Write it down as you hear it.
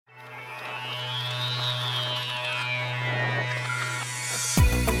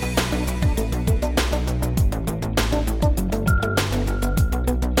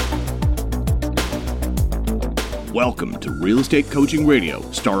Welcome to Real Estate Coaching Radio,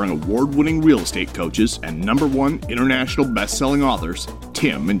 starring award-winning real estate coaches and #1 international best-selling authors,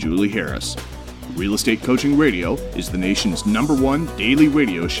 Tim and Julie Harris. Real Estate Coaching Radio is the nation's #1 daily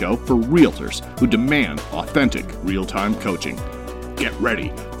radio show for realtors who demand authentic, real-time coaching. Get ready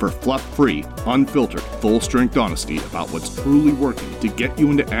for fluff-free, unfiltered, full-strength honesty about what's truly working to get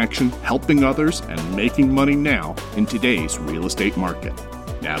you into action, helping others, and making money now in today's real estate market.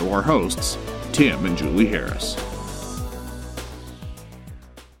 Now to our hosts, Tim and Julie Harris.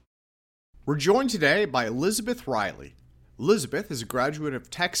 We're joined today by Elizabeth Riley. Elizabeth is a graduate of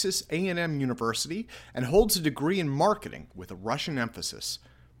Texas A&M University and holds a degree in marketing with a Russian emphasis.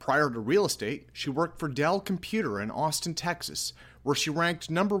 Prior to real estate, she worked for Dell Computer in Austin, Texas, where she ranked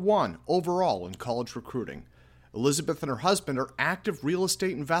 #1 overall in college recruiting. Elizabeth and her husband are active real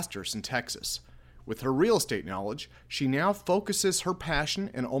estate investors in Texas. With her real estate knowledge, she now focuses her passion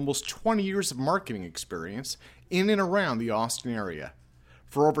and almost 20 years of marketing experience in and around the Austin area.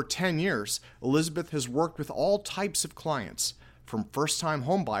 For over 10 years, Elizabeth has worked with all types of clients, from first-time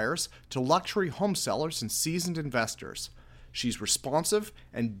home buyers to luxury home sellers and seasoned investors. She's responsive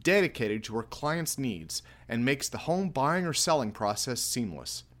and dedicated to her clients' needs and makes the home buying or selling process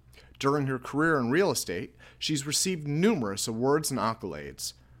seamless. During her career in real estate, she's received numerous awards and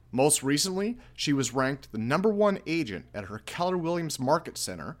accolades. Most recently, she was ranked the #1 agent at her Keller Williams Market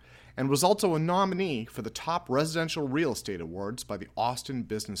Center and was also a nominee for the top residential real estate awards by the Austin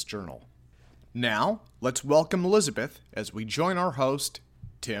Business Journal. Now, let's welcome Elizabeth as we join our host,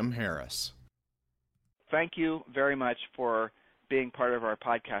 Tim Harris. Thank you very much for being part of our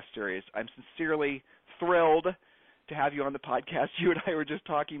podcast series. I'm sincerely thrilled to have you on the podcast. You and I were just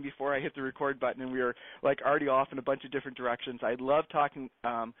talking before I hit the record button, and we were already off in a bunch of different directions. I love talking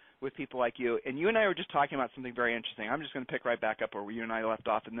with people like you, and you and I were just talking about something very interesting. I'm just going to pick right back up where you and I left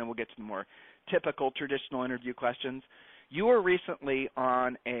off, and then we'll get to the more typical traditional interview questions. You were recently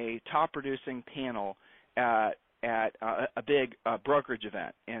on a top-producing panel at a big brokerage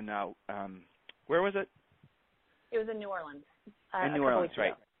event in where was it? It was in New Orleans. In New Orleans,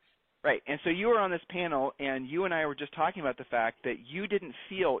 right. Right, and so you were on this panel, and you and I were just talking about the fact that you didn't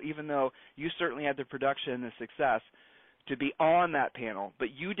feel, even though you certainly had the production and the success to be on that panel, but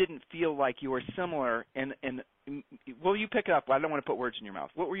you didn't feel like you were similar. And well, you pick it up. I don't want to put words in your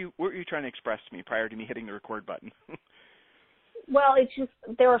mouth. What were you trying to express to me prior to me hitting the record button? Well, it's just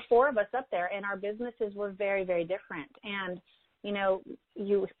there were 4 of us up there, and our businesses were very, very different. And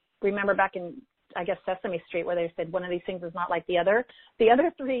you remember back in, I guess, Sesame Street, where they said one of these things is not like the other. The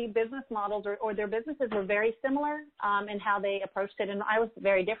other 3 business models or their businesses were very similar in how they approached it, and I was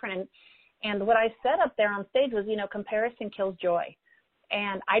very different. And what I said up there on stage was, comparison kills joy.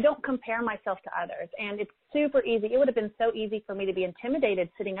 And I don't compare myself to others. And it's super easy. It would have been so easy for me to be intimidated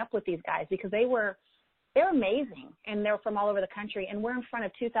sitting up with these guys because they're amazing, and they're from all over the country, and we're in front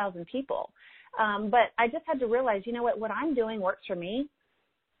of 2,000 people. But I just had to realize, what I'm doing works for me.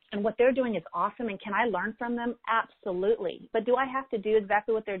 And what they're doing is awesome, and can I learn from them? Absolutely. But do I have to do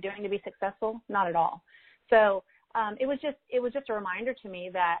exactly what they're doing to be successful? Not at all. So it was just a reminder to me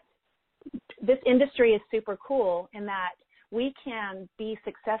that this industry is super cool in that we can be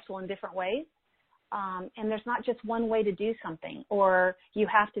successful in different ways, and there's not just one way to do something, or you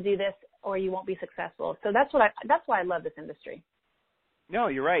have to do this or you won't be successful. So that's why I love this industry. No,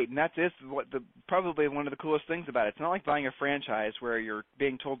 you're right, and that's probably one of the coolest things about it. It's not like buying a franchise where you're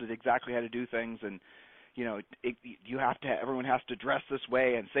being told exactly how to do things, and everyone has to dress this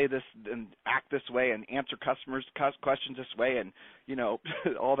way and say this and act this way and answer customers' questions this way, and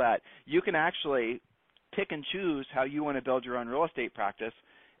all that. You can actually pick and choose how you want to build your own real estate practice.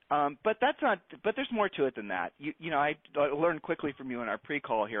 But that's not. But there's more to it than that. I learned quickly from you in our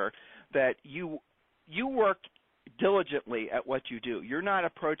pre-call here that you work diligently at what you do. You're not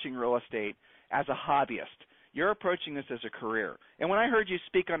approaching real estate as a hobbyist. You're approaching this as a career. And when I heard you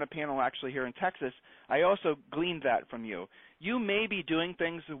speak on a panel actually here in Texas, I also gleaned that from you. You may be doing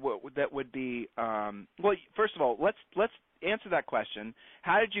things that would be well, first of all, let's answer that question.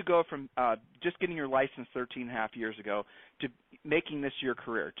 How did you go from just getting your license 13 and a half years ago to making this your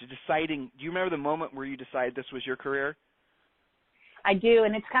career, to deciding? Do you remember the moment where you decided this was your career? I do,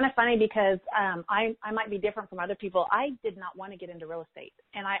 and it's kind of funny because I might be different from other people. I did not want to get into real estate,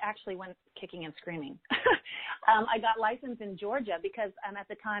 and I actually went kicking and screaming. I got licensed in Georgia because at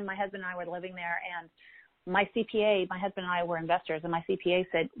the time my husband and I were living there, and my CPA, my husband and I were investors, and my CPA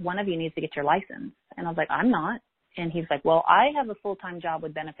said, one of you needs to get your license. And I was like, I'm not. And he's like, well, I have a full-time job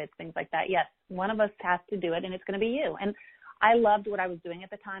with benefits, things like that. Yes, one of us has to do it, and it's going to be you. And I loved what I was doing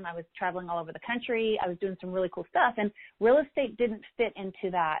at the time. I was traveling all over the country. I was doing some really cool stuff, and real estate didn't fit into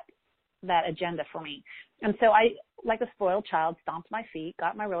that that agenda for me. And so I, like a spoiled child, stomped my feet,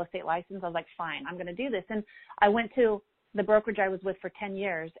 got my real estate license. I was like, fine, I'm going to do this. And I went to the brokerage I was with for 10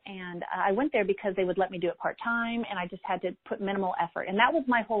 years, and I went there because they would let me do it part-time, and I just had to put minimal effort. And that was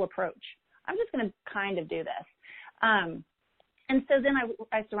my whole approach. I'm just going to kind of do this. And so then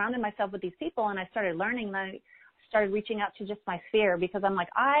I surrounded myself with these people, and I started learning, and I started reaching out to just my sphere, because I'm like,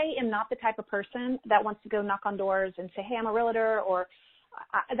 I am not the type of person that wants to go knock on doors and say, hey, I'm a realtor, or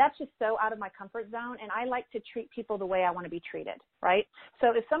that's just so out of my comfort zone. And I like to treat people the way I want to be treated, right?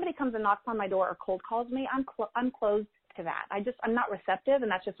 So if somebody comes and knocks on my door or cold calls me, I'm closed to that. I'm not receptive,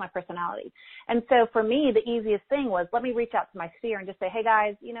 and that's just my personality. And so for me, the easiest thing was, let me reach out to my sphere and just say, hey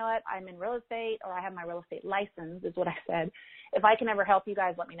guys, you know what? I'm in real estate, or I have my real estate license is what I said. If I can ever help you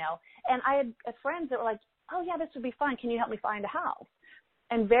guys, let me know. And I had friends that were like, oh yeah, this would be fun. Can you help me find a house?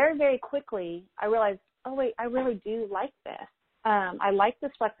 And very, very quickly I realized, oh wait, I really do like this. I like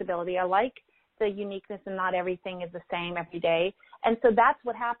this flexibility. I like the uniqueness, and not everything is the same every day. And so that's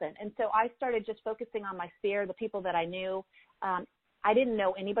what happened. And so I started just focusing on my sphere, the people that I knew. I didn't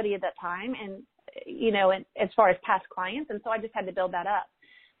know anybody at that time, and, you know, as far as past clients. And so I just had to build that up.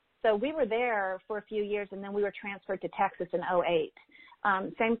 So we were there for a few years, and then we were transferred to Texas in 2008.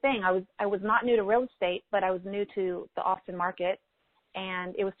 Same thing. I was not new to real estate, but I was new to the Austin market,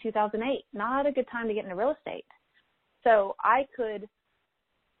 and it was 2008. Not a good time to get into real estate. So I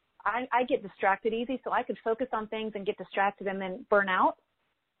get distracted easy, so I could focus on things and get distracted and then burn out,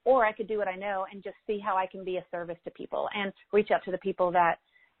 or I could do what I know and just see how I can be a service to people and reach out to the people that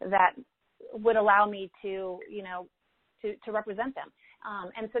would allow me to, you know, to represent them.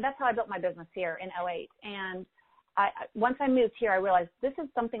 And so that's how I built my business here in 2008. And once I moved here, I realized this is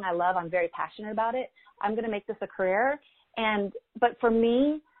something I love. I'm very passionate about it. I'm going to make this a career. But for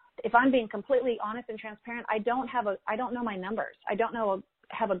me, if I'm being completely honest and transparent, I don't know my numbers. I don't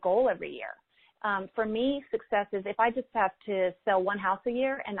have a goal every year. For me, success is if I just have to sell one house a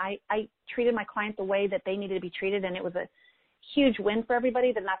year, and I treated my client the way that they needed to be treated, and it was a huge win for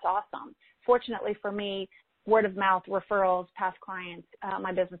everybody, then that's awesome. Fortunately for me, word of mouth, referrals, past clients,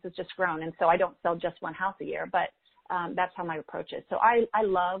 my business has just grown. And so I don't sell just one house a year, but that's how my approach is. So I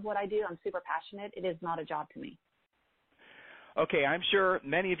love what I do. I'm super passionate. It is not a job to me. Okay, I'm sure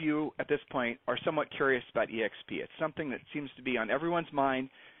many of you at this point are somewhat curious about EXP. It's something that seems to be on everyone's mind.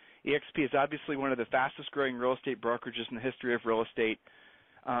 EXP is obviously one of the fastest growing real estate brokerages in the history of real estate.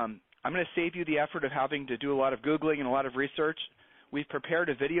 I'm going to save you the effort of having to do a lot of Googling and a lot of research. We've prepared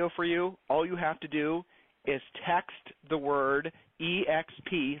a video for you. All you have to do is text the word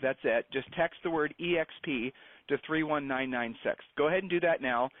EXP, that's it. Just text the word EXP to 31996. Go ahead and do that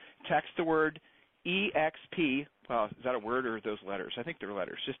now. Text the word EXP. Well, is that a word or are those letters? I think they're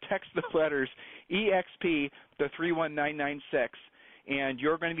letters. Just text the letters EXP to 31996, and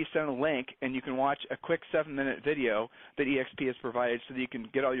you're going to be sent a link, and you can watch a quick 7-minute video that EXP has provided so that you can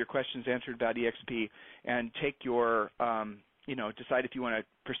get all your questions answered about EXP and take your decide if you want to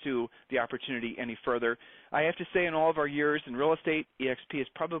pursue the opportunity any further. I have to say, in all of our years in real estate, EXP is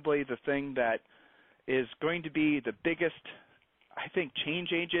probably the thing that is going to be the biggest, I think,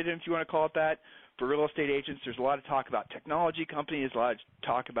 change agent, if you want to call it that, for real estate agents. There's a lot of talk about technology companies, a lot of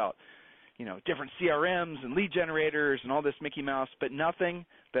talk about, different CRMs and lead generators and all this Mickey Mouse, but nothing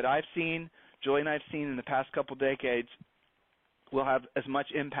that I've seen, Julie and I have seen in the past couple decades will have as much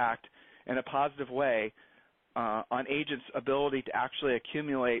impact in a positive way on agents' ability to actually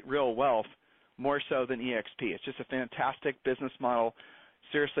accumulate real wealth more so than EXP. It's just a fantastic business model.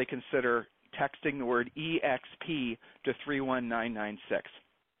 Seriously consider texting the word EXP to 31996.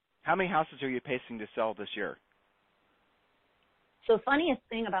 How many houses are you pacing to sell this year? So the funniest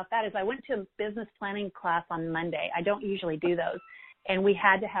thing about that is I went to a business planning class on Monday. I don't usually do those. And we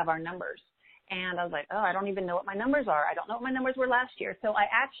had to have our numbers. And I was like, I don't even know what my numbers are. I don't know what my numbers were last year. So I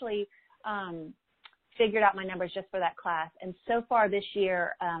actually figured out my numbers just for that class. And so far this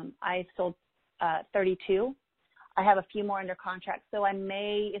year, I sold 32. I have a few more under contract. So I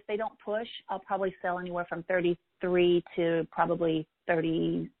may, if they don't push, I'll probably sell anywhere from 33 to probably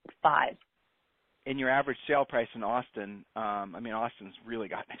 35. In your average sale price in Austin, Austin's really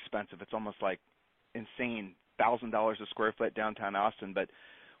gotten expensive. It's almost like insane, $1,000 a square foot downtown Austin. But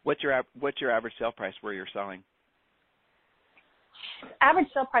what's your average sale price where you're selling? Average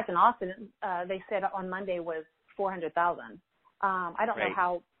sale price in Austin, they said on Monday was $400,000. I don't know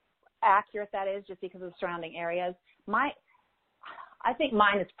how accurate that is, just because of the surrounding areas. I think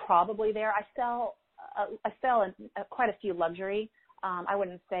mine is probably there. I sell quite a few luxury. I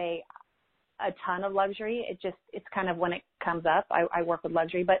wouldn't say a ton of luxury. It's kind of when it comes up. I work with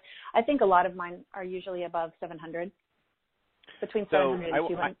luxury, but I think a lot of mine are usually above 700. between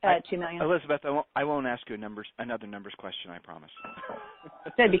 700 and 2 million. Elizabeth, I won't ask you another numbers question, I promise.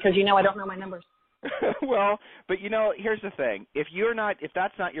 Good, because I don't know my numbers. Well, but here's the thing: if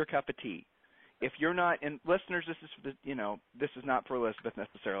that's not your cup of tea, if you're not, and listeners, this is not for Elizabeth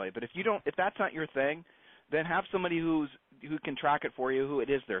necessarily, but if that's not your thing, then have somebody who can track it for you, who it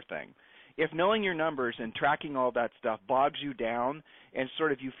is their thing. If knowing your numbers and tracking all that stuff bogs you down, and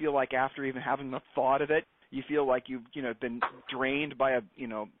sort of you feel like after even having the thought of it, you feel like you've been drained by a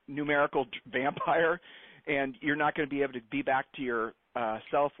numerical vampire, and you're not going to be able to be back to your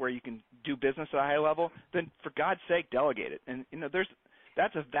self where you can do business at a high level, then for God's sake, delegate it. And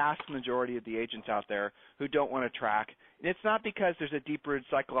that's a vast majority of the agents out there who don't want to track. And it's not because there's a deeper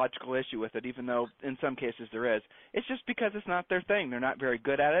psychological issue with it, even though in some cases there is. It's just because it's not their thing. They're not very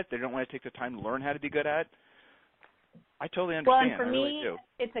good at it. They don't want to take the time to learn how to be good at it. I totally understand. Well, and for me,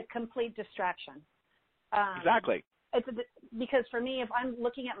 it's a complete distraction. Exactly. Because for me, if I'm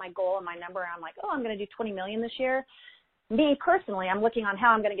looking at my goal and my number, I'm like, I'm going to do 20 million this year. Me personally, I'm looking on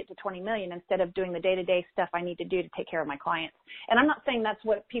how I'm going to get to 20 million instead of doing the day-to-day stuff I need to do to take care of my clients. And I'm not saying that's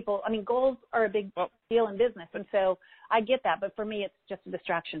what goals are a big deal in business. And so I get that. But for me, it's just a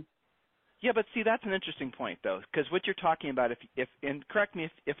distraction. Yeah, but see, that's an interesting point, though, because what you're talking about, and correct me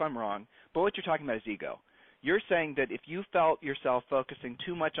if I'm wrong, but what you're talking about is ego. You're saying that if you felt yourself focusing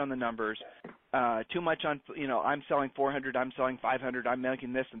too much on the numbers, too much on, I'm selling 400, I'm selling 500, I'm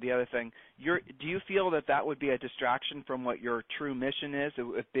making this and the other thing, do you feel that would be a distraction from what your true mission is,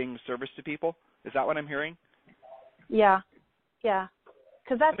 of being service to people? Is that what I'm hearing? Yeah,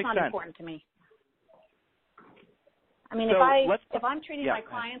 because that's not sense. important to me. I mean, so if I'm treating my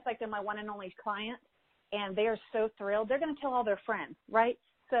clients like they're my one and only client, and they are so thrilled, they're going to tell all their friends, right?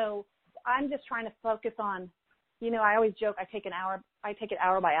 So I'm just trying to focus on, I always joke, I take it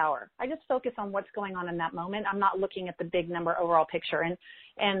hour by hour. I just focus on what's going on in that moment. I'm not looking at the big number overall picture.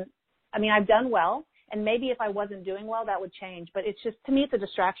 And I mean, I've done well, and maybe if I wasn't doing well, that would change. But it's just, to me, it's a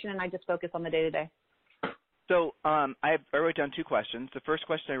distraction, and I just focus on the day-to-day. So I wrote down two questions. The first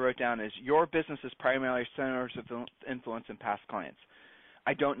question I wrote down is, your business is primarily centers of influence and past clients.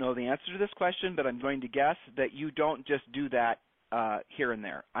 I don't know the answer to this question, but I'm going to guess that you don't just do that here and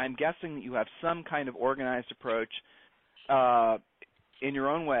there. I'm guessing that you have some kind of organized approach in your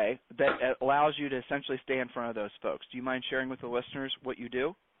own way that allows you to essentially stay in front of those folks. Do you mind sharing with the listeners what you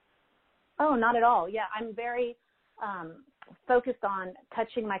do? Oh, not at all. Yeah, I'm very focused on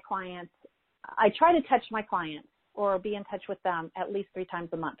touching my clients. I try to touch my clients or be in touch with them at least 3 times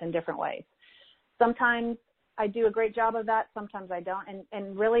a month in different ways. Sometimes I do a great job of that. Sometimes I don't.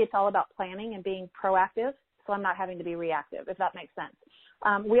 And really it's all about planning and being proactive, so I'm not having to be reactive, if that makes sense.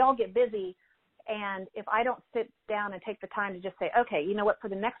 We all get busy, and if I don't sit down and take the time to just say, okay, you know what, for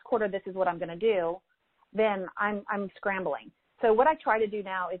the next quarter, this is what I'm going to do, then I'm scrambling. So what I try to do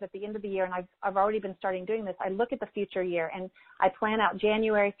now is at the end of the year, and I've already been starting doing this, I look at the future year, and I plan out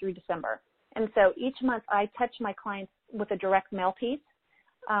January through December. And so each month I touch my clients with a direct mail piece.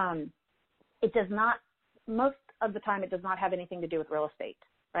 It does not, most of the time, it does not have anything to do with real estate,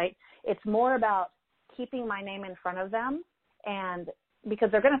 right? It's more about keeping my name in front of them, and because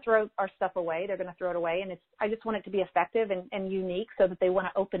they're going to throw our stuff away, they're going to throw it away, and I just want it to be effective and unique so that they want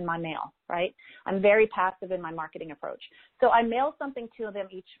to open my mail, right? I'm very passive in my marketing approach. So I mail something to them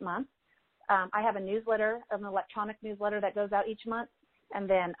each month. I have a newsletter, an electronic newsletter that goes out each month, and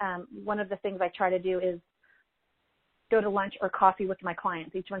then one of the things I try to do is go to lunch or coffee with my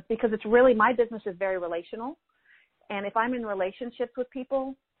clients each month, because it's really, my business is very relational, and if I'm in relationships with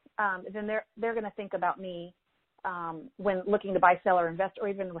people, then they're going to think about me when looking to buy, sell, or invest, or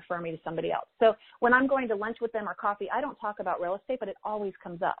even refer me to somebody else. So when I'm going to lunch with them or coffee, I don't talk about real estate, but it always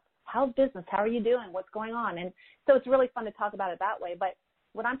comes up. How's business? How are you doing? What's going on? And so it's really fun to talk about it that way. But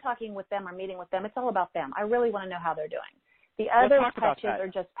when I'm talking with them or meeting with them, it's all about them. I really want to know how they're doing. The other touches are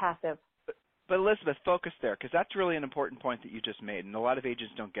just passive. But Elizabeth, focus there, because that's really an important point that you just made, and a lot of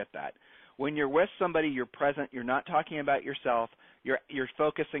agents don't get that. When you're with somebody, you're present. You're not talking about yourself. You're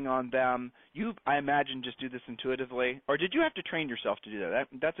focusing on them. You, I imagine, just do this intuitively. Or did you have to train yourself to do that?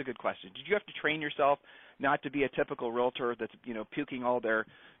 That's a good question. Did you have to train yourself not to be a typical realtor that's, puking all their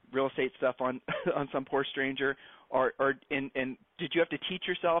real estate stuff on some poor stranger? And did you have to teach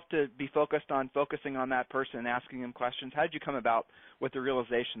yourself to be focusing on that person and asking them questions? How did you come about with the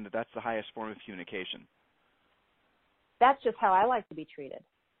realization that that's the highest form of communication? That's just how I like to be treated.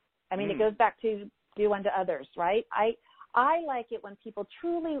 I mean, it goes back to do unto others, right? I like it when people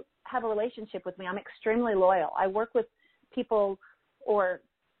truly have a relationship with me. I'm extremely loyal. I work with people or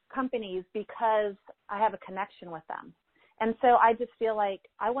companies because I have a connection with them. And so I just feel like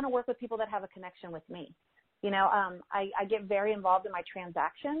I want to work with people that have a connection with me. I get very involved in my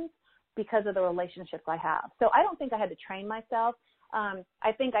transactions because of the relationships I have. So I don't think I had to train myself.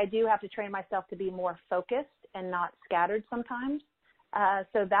 I think I do have to train myself to be more focused and not scattered sometimes.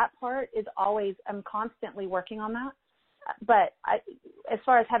 So that part is always, I'm constantly working on that. But as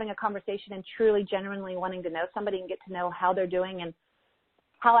far as having a conversation and truly, genuinely wanting to know somebody and get to know how they're doing and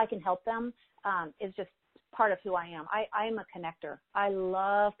how I can help them is just part of who I am. I am a connector. I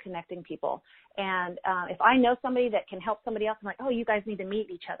love connecting people. And if I know somebody that can help somebody else, I'm like, oh, you guys need to meet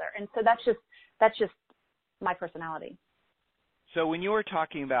each other. And so that's just my personality. So when we're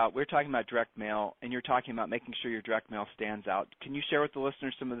talking about direct mail, and you're talking about making sure your direct mail stands out, can you share with the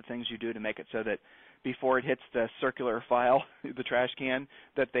listeners some of the things you do to make it so that before it hits the circular file, the trash can,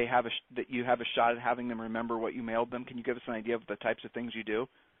 that you have a shot at having them remember what you mailed them? Can you give us an idea of the types of things you do?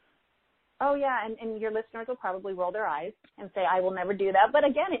 Oh, yeah, and your listeners will probably roll their eyes and say, I will never do that. But,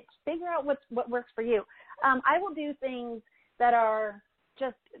 again, it's figure out what works for you. I will do things that are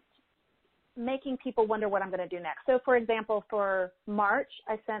just making people wonder what I'm going to do next. So, for example, for March,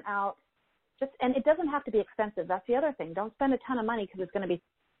 I sent out and it doesn't have to be expensive. That's the other thing. Don't spend a ton of money because it's going to be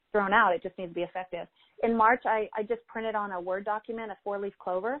thrown out. It just needs to be effective. In March, I just printed on a Word document a 4-leaf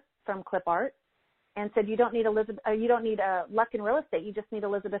clover from Clip Art and said, you don't need Luck in Real Estate. You just need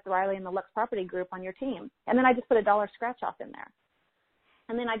Elizabeth Riley and the Lux Property Group on your team. And then I just put a $1 scratch off in there.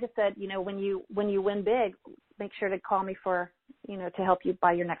 And then I just said, when you win big, make sure to call me for, to help you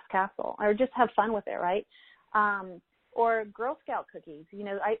buy your next castle, or just have fun with it, right? Or Girl Scout cookies.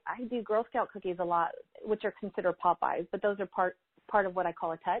 I do Girl Scout cookies a lot, which are considered Popeyes, but those are part of what I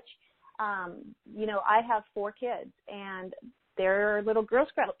call a touch. I have 4 kids, and they're little Girl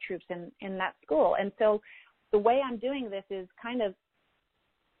Scout troops in that school. And so the way I'm doing this is kind of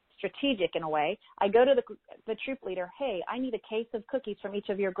strategic in a way. I go to the troop leader, hey, I need a case of cookies from each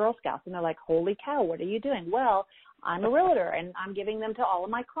of your Girl Scouts. And they're like, holy cow, what are you doing? Well, I'm a realtor, and I'm giving them to all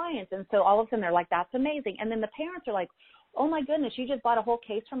of my clients. And so all of a sudden they're like, that's amazing. And then the parents are like, oh, my goodness, you just bought a whole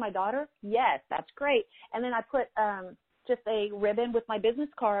case for my daughter? Yes, that's great. And then I put just a ribbon with my business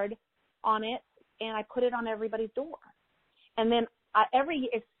card on it, and I put it on everybody's door. And then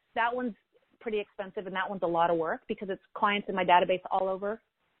that one's pretty expensive, and that one's a lot of work because it's clients in my database all over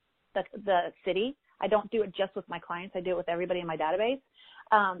the city. I don't do it just with my clients. I do it with everybody in my database.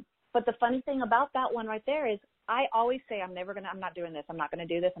 But the funny thing about that one right there is I always say I'm not doing this. I'm not going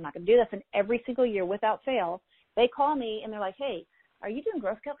to do this. I'm not going to do this. And every single year without fail, they call me and they're like, hey, are you doing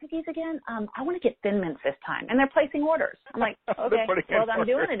Girl Scout cookies again? I want to get Thin Mints this time. And they're placing orders. I'm like, okay, well, I'm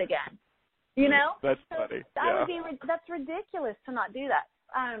doing it again. That's funny. That's ridiculous to not do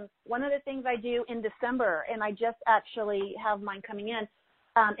that. One of the things I do in December, and I just actually have mine coming in,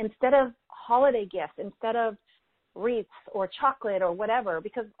 instead of holiday gifts, instead of wreaths or chocolate or whatever,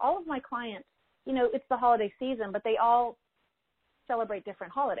 because all of my clients, it's the holiday season, but they all celebrate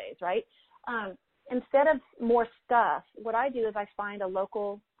different holidays, right? Instead of more stuff, what I do is I find a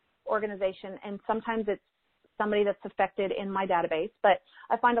local organization, and sometimes it's somebody that's affected in my database, but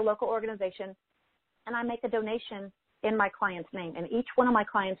I find a local organization and I make a donation in my client's name, in each one of my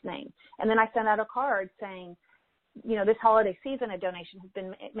clients' name. And then I send out a card saying, this holiday season, a donation has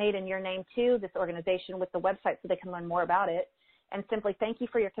been made in your name to this organization with the website so they can learn more about it. And simply thank you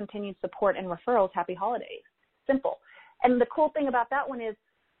for your continued support and referrals. Happy holidays. Simple. And the cool thing about that one is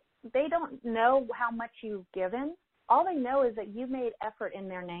they don't know how much you've given. All they know is that you made effort in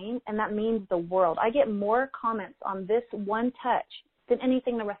their name, and that means the world. I get more comments on this one touch than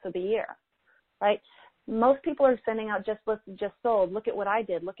anything the rest of the year, right? Most people are sending out just sold. Look at what I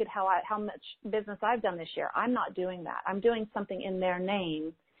did. Look at how much business I've done this year. I'm not doing that. I'm doing something in their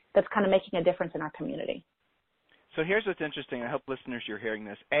name that's kind of making a difference in our community. So here's what's interesting. I hope listeners, you're hearing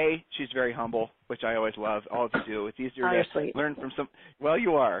this. A, she's very humble, which I always love. All of you do. It's easier to learn from some. Well,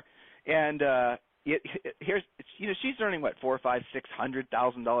 you are. And she's earning what, $400,000, $500,000,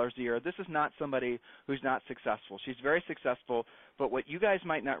 $600,000 a year. This is not somebody who's not successful. She's very successful, but what you guys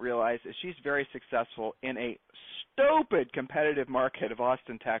might not realize is she's very successful in a stupid competitive market of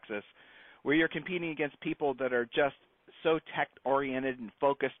Austin, Texas, where you're competing against people that are just so tech-oriented and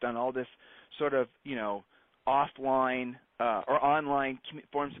focused on all this sort of, offline or online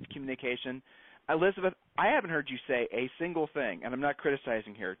forms of communication. Elizabeth, I haven't heard you say a single thing, and I'm not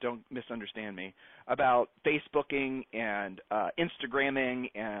criticizing here, don't misunderstand me, about Facebooking and Instagramming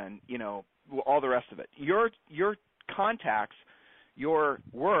and, all the rest of it. Your contacts, your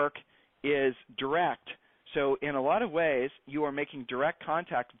work is direct. So in a lot of ways, you are making direct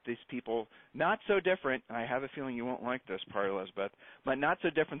contact with these people, not so different, and I have a feeling you won't like this part, Elizabeth, but not so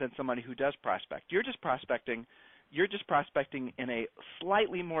different than somebody who does prospect. You're just prospecting you're just prospecting in a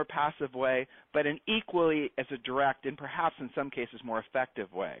slightly more passive way, but an equally as a direct and perhaps in some cases more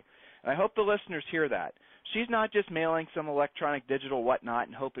effective way. And I hope the listeners hear that. She's not just mailing some electronic digital whatnot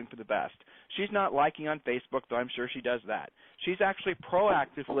and hoping for the best. She's not liking on Facebook, though I'm sure she does that. She's actually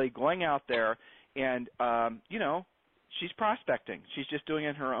proactively going out there and, she's prospecting. She's just doing it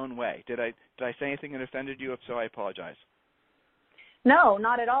in her own way. Did I say anything that offended you? If so, I apologize. No,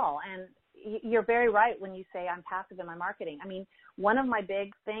 not at all. And you're very right when you say I'm passive in my marketing. I mean, one of my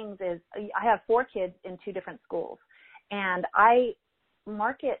big things is I have 4 kids in 2 different schools, and I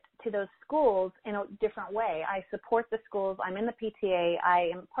market to those schools in a different way. I support the schools. I'm in the PTA. I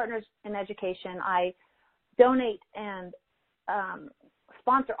am partners in education. I donate and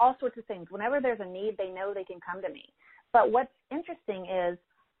sponsor all sorts of things. Whenever there's a need, they know they can come to me. But what's interesting is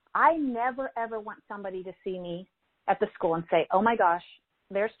I never, ever want somebody to see me at the school and say, oh, my gosh,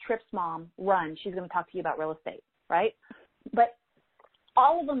 there's Tripp's mom. Run. She's going to talk to you about real estate, right? But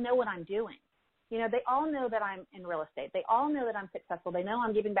all of them know what I'm doing. You know, they all know that I'm in real estate. They all know that I'm successful. They know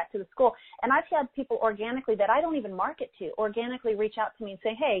I'm giving back to the school. And I've had people organically that I don't even market to organically reach out to me and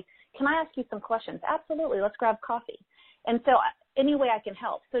say, hey, can I ask you some questions? Absolutely. Let's grab coffee. And so any way I can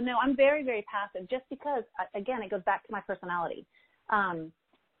help. So, no, I'm very, very passive just because, again, it goes back to my personality.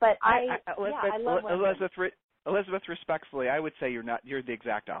 But I love Elizabeth, respectfully, I would say you're the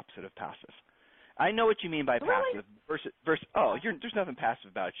exact opposite of passive. I know what you mean by passive versus there's nothing passive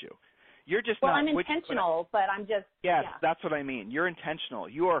about you. You're just I'm intentional, but I'm just that's what I mean. You're intentional.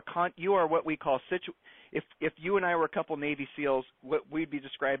 You are what we call if you and I were a couple Navy SEALs, what we'd be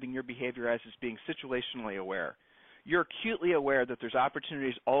describing your behavior as is being situationally aware. You're acutely aware that there's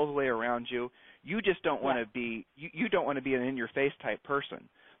opportunities all the way around you. You just don't want to be you don't want to be an in-your-face type person.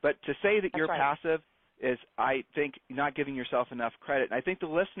 But to say that you're passive is, I think, not giving yourself enough credit. And I think the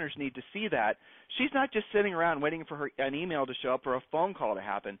listeners need to see that. She's not just sitting around waiting for an email to show up or a phone call to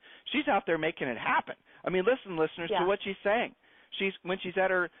happen. She's out there making it happen. I mean, listen, listeners, to what she's saying. When she's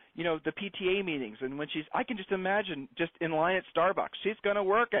at her, the PTA meetings, and when I can just imagine just in line at Starbucks, she's going to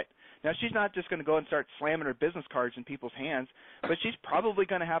work it. Now, she's not just going to go and start slamming her business cards in people's hands, but she's probably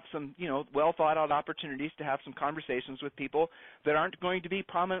going to have some, well-thought-out opportunities to have some conversations with people that aren't going to be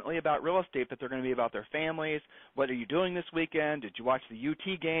prominently about real estate, but they're going to be about their families. What are you doing this weekend? Did you watch the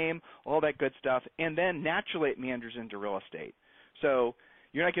UT game? All that good stuff. And then naturally it meanders into real estate. So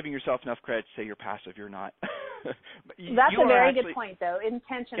you're not giving yourself enough credit to say you're passive. You're not. That's a very good point, though.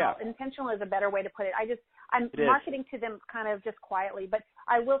 Intentional. Yeah. Intentional is a better way to put it. I'm marketing to them kind of just quietly, but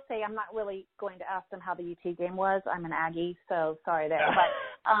I will say I'm not really going to ask them how the UT game was. I'm an Aggie, so sorry there. But,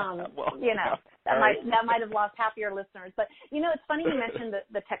 that might have lost half your listeners. But, it's funny you mentioned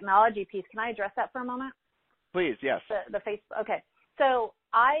the technology piece. Can I address that for a moment? Please, yes. The Facebook. Okay. So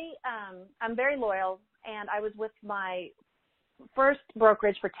I'm very loyal, and I was with my first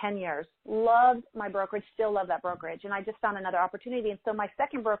brokerage for 10 years. Loved my brokerage, still love that brokerage. And I just found another opportunity. And so my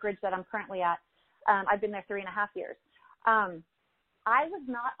second brokerage that I'm currently at, I've been there 3.5 years. I was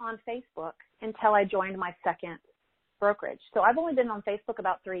not on Facebook until I joined my second brokerage. So I've only been on Facebook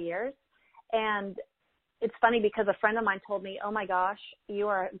about 3 years. And it's funny because a friend of mine told me, oh my gosh, you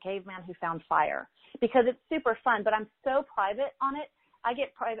are a caveman who found fire, because it's super fun, but I'm so private on it. I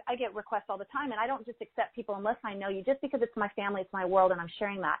get requests all the time, and I don't just accept people unless I know you, just because it's my family, it's my world, and I'm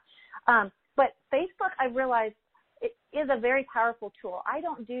sharing that. But Facebook, I realized, it is a very powerful tool. I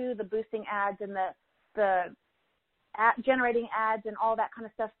don't do the boosting ads and the generating ads and all that kind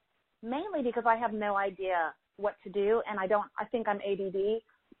of stuff, mainly because I have no idea what to do, and I think I'm ADD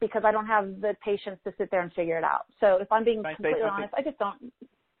because I don't have the patience to sit there and figure it out. So if I'm being completely honest, I just don't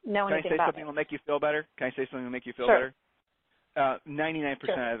know anything about it. Can I say something that will make you feel better? Can I say something that will make you feel better?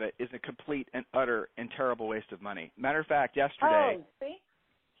 99% of it is a complete and utter and terrible waste of money. Matter of fact, yesterday. Oh, see?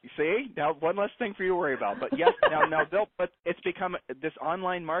 You see? Now, one less thing for you to worry about. But yes, now, Bill, but it's become, this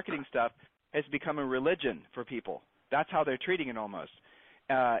online marketing stuff has become a religion for people. That's how they're treating it almost.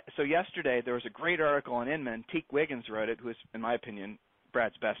 So yesterday there was a great article on Inman. Teak Wiggins wrote it, who is, in my opinion,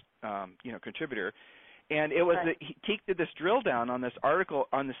 Brad's best, contributor. And it was Teak did this drill down on this article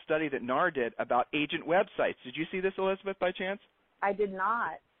on the study that NAR did about agent websites. Did you see this, Elizabeth, by chance? I did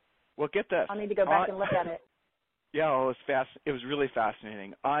not. Well, get this. I'll need to go back and look at it. Yeah, well, it was really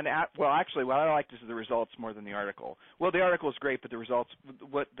fascinating. Actually, what I liked is the results more than the article. Well, the article is great, but the results,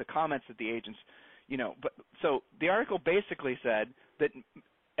 the comments that the agents, so the article basically said that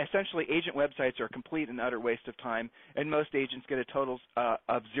essentially agent websites are a complete and utter waste of time, and most agents get a total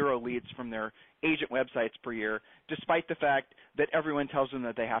of 0 leads from their agent websites per year, despite the fact that everyone tells them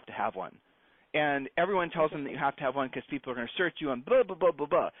that they have to have one. and everyone tells them that you have to have one because people are going to search you on blah, blah, blah, blah,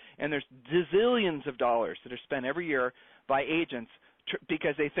 blah. And there's zillions of dollars that are spent every year by agents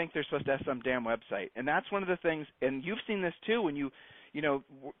because they think they're supposed to have some damn website. And that's one of the things, and you've seen this too when you know,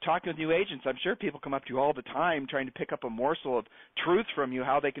 talking with new agents, I'm sure people come up to you all the time trying to pick up a morsel of truth from you,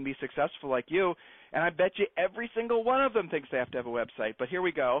 how they can be successful like you. And I bet you every single one of them thinks they have to have a website. But here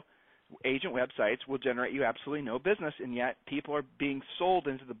we go. Agent websites will generate you absolutely no business, and yet people are being sold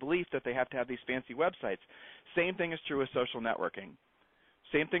into the belief that they have to have these fancy websites. Same thing is true with social networking.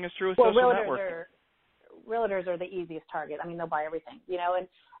 Same thing is true with social networking. Realtors are the easiest target. I mean, they'll buy everything, you know, and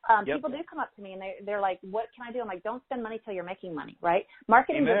people do come up to me and they're like, what can I do? I'm like, don't spend money till you're making money, right?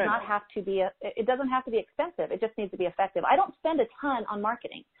 Marketing does not have to be, it doesn't have to be expensive. It just needs to be effective. I don't spend a ton on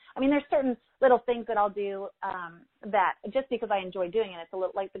marketing. I mean, there's certain little things that I'll do that just because I enjoy doing it. It's a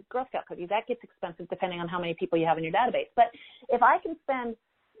little like the Girl Scout cookies. That gets expensive depending on how many people you have in your database. But if I can spend,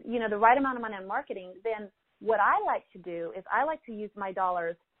 you know, the right amount of money on marketing, then what I like to do is I like to use my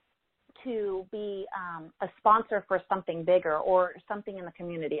dollars to be a sponsor for something bigger or something in the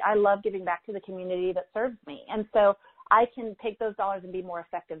community. I love giving back to the community that serves me. And so I can take those dollars and be more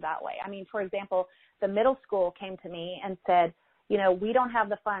effective that way. I mean, for example, the middle school came to me and said, you know, we don't have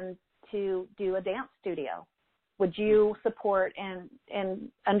the funds to do a dance studio. Would you support and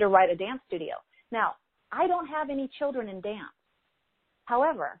underwrite a dance studio? Now, I don't have any children in dance.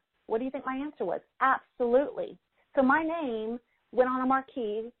 However, what do you think my answer was? Absolutely. So my name went on a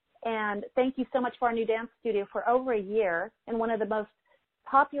marquee, and thank you so much for our new dance studio for over a year in one of the most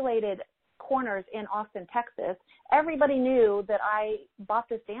populated corners in Austin, Texas. Everybody knew that I bought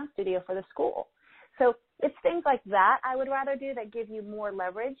this dance studio for the school. So it's things like that I would rather do that give you more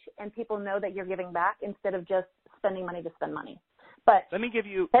leverage and people know that you're giving back instead of just spending money to spend money. But let me give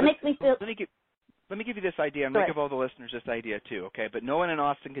you this idea. I'm going to give all the listeners this idea too, okay? But no one in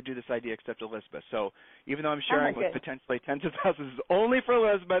Austin could do this idea except Elizabeth. So even though I'm sharing with potentially tens of thousands, it's only for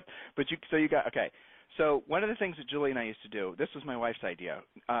Elizabeth. But okay. So one of the things that Julie and I used to do, this was my wife's idea,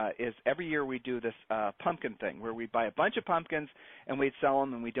 is every year we do this pumpkin thing where we buy a bunch of pumpkins and we'd sell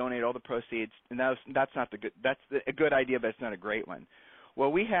them and we donate all the proceeds. And that's a good idea, but it's not a great one. Well,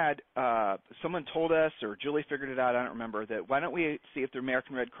 we had someone told us, or Julie figured it out, I don't remember, that why don't we see if the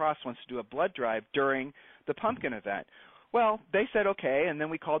American Red Cross wants to do a blood drive during the pumpkin event. Well, they said okay, and then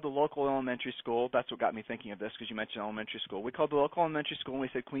we called the local elementary school. That's what got me thinking of this because you mentioned elementary school. We called the local elementary school and we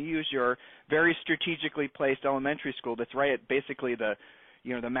said, can we use your very strategically placed elementary school that's right at basically the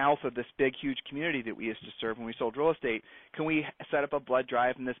mouth of this big, huge community that we used to serve when we sold real estate? Can we set up a blood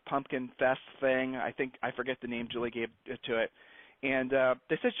drive in this pumpkin fest thing? I forget the name Julie gave to it. And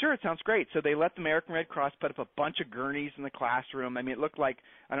they said, sure, it sounds great. So they let the American Red Cross put up a bunch of gurneys in the classroom. I mean, it looked like,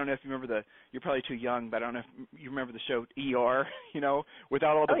 I don't know if you remember you're probably too young, but I don't know if you remember the show ER,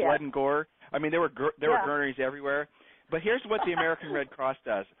 without all the blood and gore. I mean, there were gurneys everywhere. But here's what the American Red Cross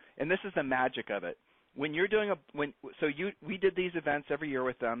does, and this is the magic of it. When you're doing we did these events every year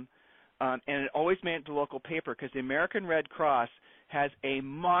with them, and it always made it to the local paper because the American Red Cross has a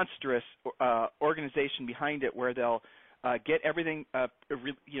monstrous organization behind it where they'll get everything,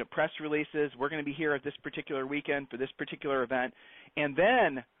 press releases. We're going to be here at this particular weekend for this particular event. And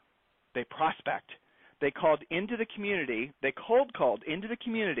then they prospect. They called into the community. They cold called into the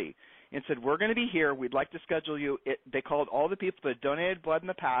community and said, we're going to be here. We'd like to schedule you. They called all the people that donated blood in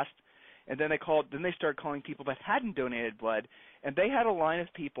the past. And then they started calling people that hadn't donated blood. And they had a line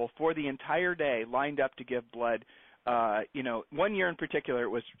of people for the entire day lined up to give blood. 1 year in particular,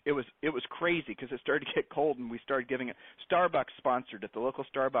 it was crazy because it started to get cold and we started giving it. Starbucks sponsored it. The local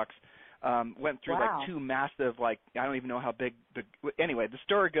Starbucks went through like two massive, I don't even know how big. Anyway, the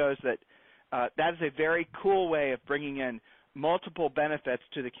story goes that that is a very cool way of bringing in multiple benefits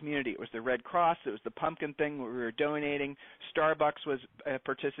to the community. It was the Red Cross. It was the pumpkin thing where we were donating. Starbucks was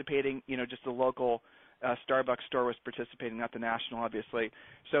participating. Just the local. Starbucks store was participating, not the national, obviously.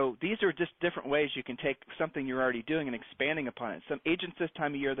 So these are just different ways you can take something you're already doing and expanding upon it. Some agents this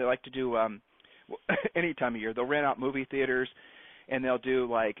time of year, they like to do any time of year. They'll rent out movie theaters, and they'll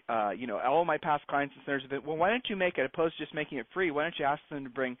do all my past clients and centers of it. Well, why don't you make it, opposed to just making it free, why don't you ask them to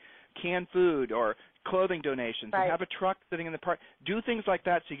bring canned food or clothing donations and have a truck sitting in the park. Do things like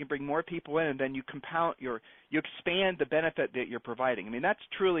that so you can bring more people in, and then you you expand the benefit that you're providing. I mean, that's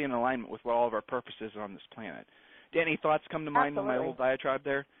truly in alignment with what all of our purposes are on this planet. Do any thoughts come to mind in my little diatribe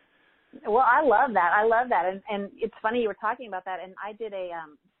there? Well, I love that. And it's funny you were talking about that, and I did a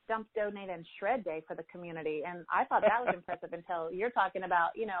dump, donate, and shred day for the community, and I thought that was impressive until you're talking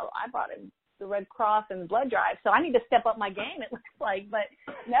about, I brought in the Red Cross and blood drive. So I need to step up my game, it looks like. But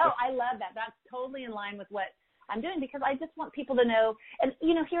no, I love that. That's totally in line with what I'm doing, because I just want people to know. And,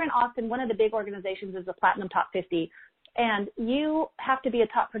 you know, here in Austin, one of the big organizations is the Platinum Top 50. And you have to be a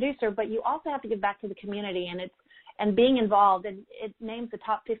top producer, but you also have to give back to the community, and being involved, and it names the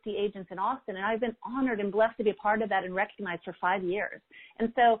top 50 agents in Austin. And I've been honored and blessed to be a part of that and recognized for 5 years.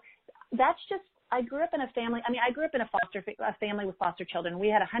 And so that's just, I grew up in a family. I mean, I grew up in a family with foster children. We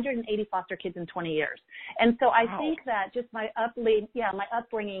had 180 foster kids in 20 years. And so I think that just my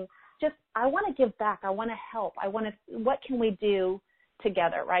upbringing, just, I want to give back. I want to help. What can we do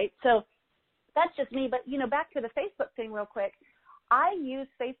together, right? So that's just me. But, you know, back to the Facebook thing real quick. I use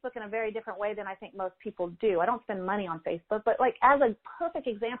Facebook in a very different way than I think most people do. I don't spend money on Facebook, but like as a perfect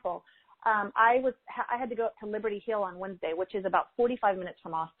example, I had to go up to Liberty Hill on Wednesday, which is about 45 minutes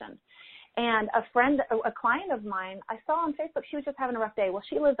from Austin. And a client of mine, I saw on Facebook, she was just having a rough day. Well,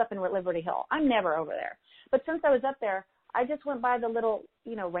 she lives up in Liberty Hill. I'm never over there. But since I was up there, I just went by the little,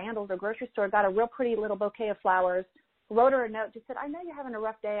 you know, Randall's or grocery store, got a real pretty little bouquet of flowers, wrote her a note, just said, I know you're having a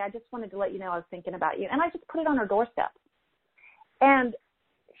rough day. I just wanted to let you know I was thinking about you. And I just put it on her doorstep. And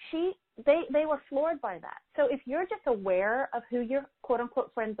they were floored by that. So if you're just aware of who your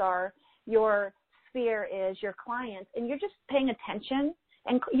quote-unquote friends are, your sphere is, your clients, and you're just paying attention,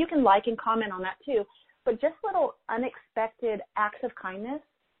 and you can like and comment on that too, but just little unexpected acts of kindness,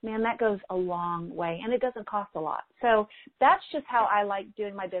 man, that goes a long way, and it doesn't cost a lot. So that's just how I like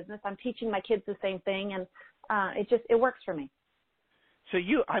doing my business. I'm teaching my kids the same thing, and it works for me. So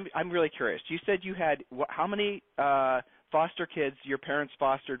I'm really curious. You said you had how many foster kids your parents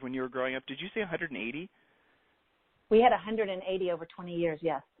fostered when you were growing up? Did you say 180? We had 180 over 20 years,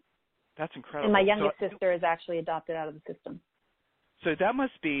 yes. That's incredible. And my youngest sister is actually adopted out of the system. So that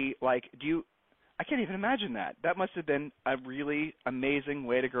must be like, I can't even imagine that. That must have been a really amazing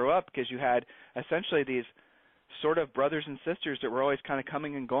way to grow up, because you had essentially these sort of brothers and sisters that were always kind of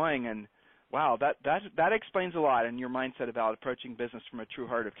coming and going. And wow, that explains a lot in your mindset about approaching business from a true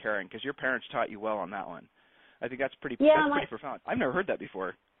heart of caring, because your parents taught you well on that one. I think that's pretty profound. I've never heard that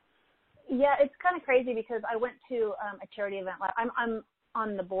before. Yeah, it's kind of crazy, because I went to a charity event. I'm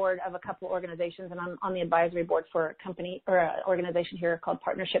on the board of a couple of organizations, and I'm on the advisory board for a company or an organization here called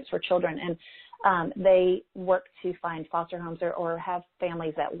Partnerships for Children. And they work to find foster homes or have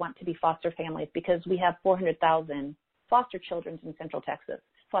families that want to be foster families, because we have 400,000 foster children in Central Texas,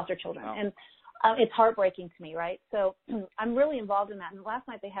 foster children. Wow. And it's heartbreaking to me, right? So I'm really involved in that. And last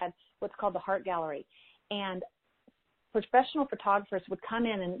night they had what's called the Heart Gallery. And professional photographers would come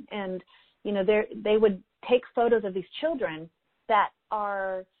in and you know, they would take photos of these children that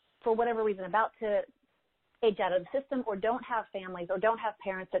are, for whatever reason, about to age out of the system, or don't have families, or don't have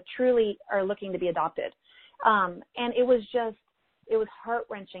parents that truly are looking to be adopted. And it was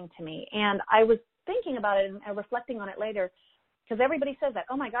heart-wrenching to me. And I was thinking about it and reflecting on it later, because everybody says that,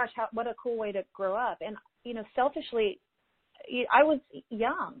 oh my gosh, what a cool way to grow up. And, you know, selfishly, I was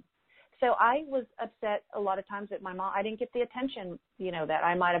young. So I was upset a lot of times that my mom, I didn't get the attention, you know, that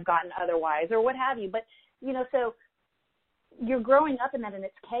I might have gotten otherwise, or what have you. But, you know, so you're growing up in that, and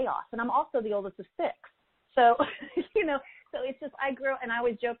it's chaos. And I'm also the oldest of 6. So, you know, so it's just, I grew up, and I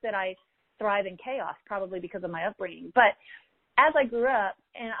always joke that I thrive in chaos, probably because of my upbringing. But as I grew up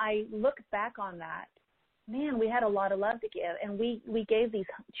and I look back on that, man, we had a lot of love to give. And we gave these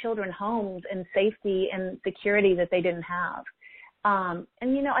children homes and safety and security that they didn't have.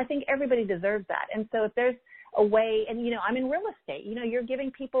 And, you know, I think everybody deserves that. And so if there's a way, and, you know, I'm in real estate, you know, you're giving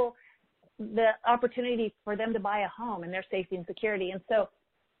people the opportunity for them to buy a home and their safety and security. And so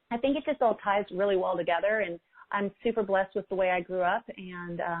I think it just all ties really well together. And I'm super blessed with the way I grew up.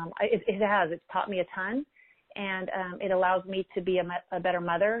 And it's taught me a ton. And it allows me to be a better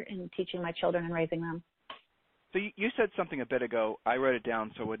mother in teaching my children and raising them. So you said something a bit ago. I wrote it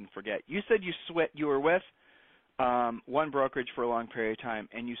down so I wouldn't forget. You said you were with one brokerage for a long period of time,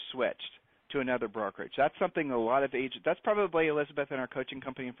 and you switched to another brokerage. That's something a lot of agents, that's probably Elizabeth in our coaching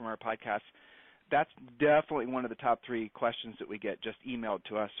company from our podcast. That's definitely one of the top 3 questions that we get just emailed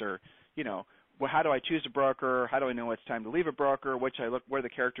to us, or, you know, well, how do I choose a broker? How do I know it's time to leave a broker? Where the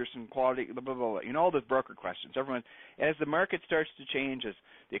characters and quality, blah, blah, blah, you know, all those broker questions. Everyone, as the market starts to change, as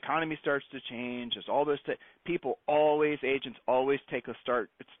the economy starts to change, as all those agents always start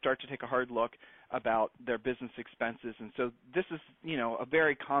to take a hard look about their business expenses. And so this is, you know, a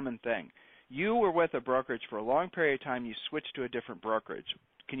very common thing. You were with a brokerage for a long period of time. You switched to a different brokerage.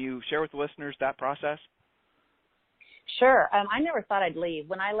 Can you share with the listeners that process? Sure. I never thought I'd leave.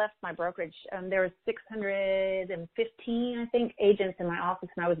 When I left my brokerage, there were 615, I think, agents in my office,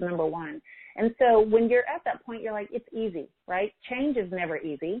 and I was number 1. And so when you're at that point, you're like, it's easy, right? Change is never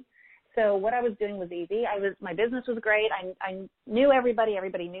easy. So what I was doing was easy. My business was great. I knew everybody.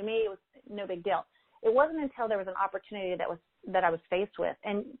 Everybody knew me. It was no big deal. it wasn't until there was an opportunity that I was faced with,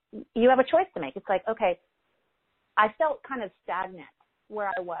 and you have a choice to make. It's like, okay, I felt kind of stagnant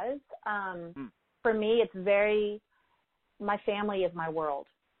where I was. For me, it's my family is my world,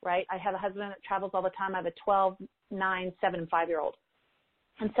 right? I have a husband that travels all the time. I have a 12, 9, 7, and 5-year-old.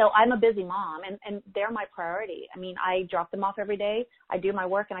 And so I'm a busy mom, and they're my priority. I mean, I drop them off every day. I do my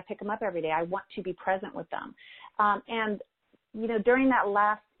work, and I pick them up every day. I want to be present with them. And, you know, during that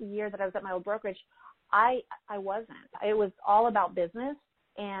last year that I was at my old brokerage, I wasn't. It was all about business,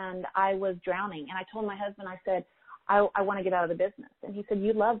 and I was drowning. And I told my husband, I said, I want to get out of the business. And he said,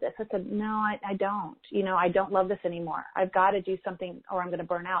 you love this. I said, no, I don't. You know, I don't love this anymore. I've got to do something or I'm going to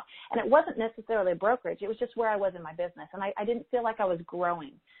burn out. And it wasn't necessarily a brokerage. It was just where I was in my business. And I didn't feel like I was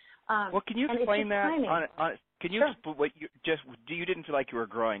growing. Well, can you explain that? Can you Sure. what you didn't feel like you were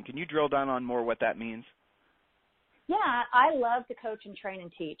growing? Can you drill down on more what that means? Yeah, I love to coach and train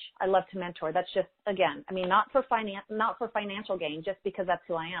and teach. I love to mentor. That's just, again, I mean, not for financial gain, just because that's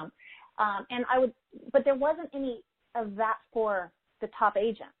who I am. But there wasn't any of that for the top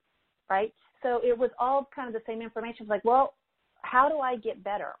agent, right? So it was all kind of the same information. It was like, well, how do I get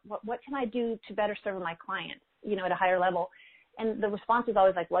better? What can I do to better serve my clients, you know, at a higher level? And the response was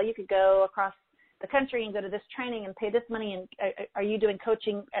always like, well, you could go across the country and go to this training and pay this money. And are you doing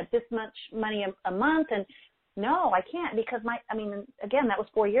coaching at this much money a month? And no, I can't, because again, that was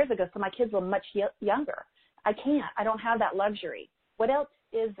 4 years ago. So my kids were much younger. I can't. I don't have that luxury. What else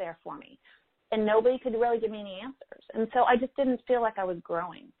is there for me? And nobody could really give me any answers. And so I just didn't feel like I was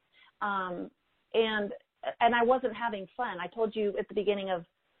growing. And I wasn't having fun. I told you at the beginning of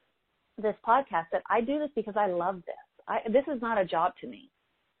this podcast that I do this because I love this. This is not a job to me.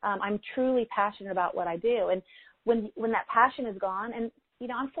 I'm truly passionate about what I do. And when that passion is gone, and, you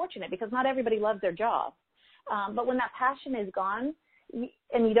know, I'm fortunate because not everybody loves their job. But when that passion is gone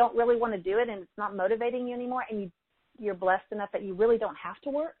and you don't really want to do it and it's not motivating you anymore, and you're blessed enough that you really don't have to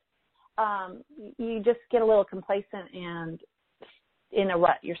work, you just get a little complacent and in a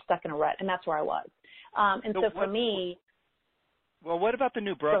rut. You're stuck in a rut, and that's where I was. And so for me... Well, what about the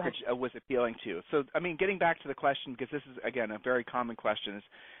new brokerage was appealing to you? So, I mean, getting back to the question, because this is, again, a very common question, is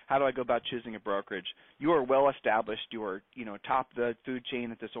how do I go about choosing a brokerage? You are well established. You are, you know, top the food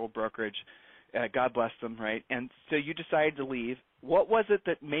chain at this old brokerage. God bless them, right? And so you decided to leave. What was it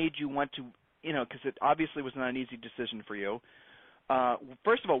that made you want to, you know, because it obviously was not an easy decision for you.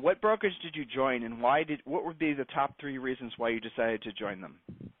 First of all, what brokerage did you join, and what would be the top 3 reasons why you decided to join them?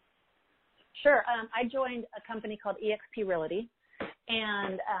 Sure. I joined a company called eXp Realty,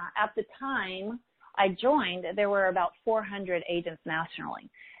 and at the time I joined, there were about 400 agents nationally.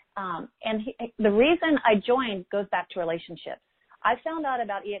 The reason I joined goes back to relationships. I found out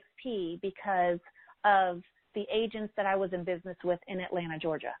about eXp because of the agents that I was in business with in Atlanta,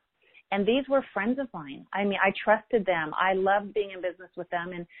 Georgia. And these were friends of mine. I mean, I trusted them. I loved being in business with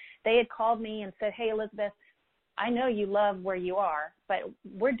them. And they had called me and said, hey, Elizabeth, I know you love where you are, but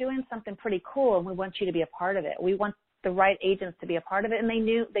we're doing something pretty cool, and we want you to be a part of it. We want the right agents to be a part of it. And they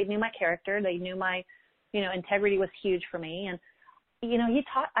knew my character. They knew my, you know, integrity was huge for me. And, you know,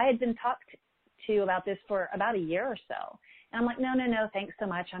 I had been talked to about this for about a year or so. And I'm like, no, thanks so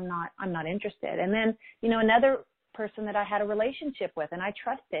much. I'm not interested. And then, you know, another person that I had a relationship with and I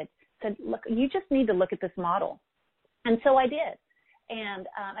trusted said, look, you just need to look at this model. And so I did. And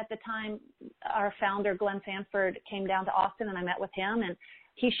at the time, our founder, Glenn Sanford, came down to Austin, and I met with him, and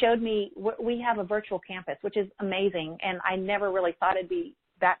he showed me we have a virtual campus, which is amazing. And I never really thought it'd be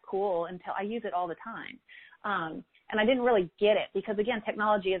that cool until I use it all the time. And I didn't really get it because, again,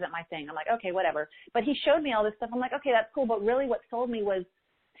 technology isn't my thing. I'm like, okay, whatever. But he showed me all this stuff. I'm like, okay, that's cool. But really what sold me was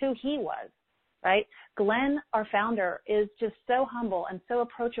who he was, right? Glenn, our founder, is just so humble and so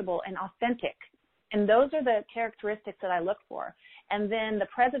approachable and authentic. And those are the characteristics that I look for. And then the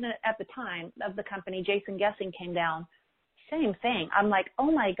president at the time of the company, Jason Gessing, came down. Same thing. I'm like, oh,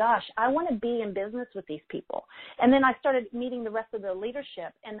 my gosh, I want to be in business with these people. And then I started meeting the rest of the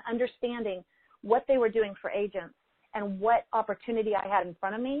leadership and understanding what they were doing for agents and what opportunity I had in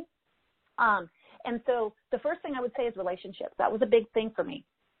front of me. And so the first thing I would say is relationships. That was a big thing for me.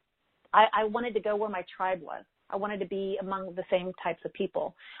 I wanted to go where my tribe was. I wanted to be among the same types of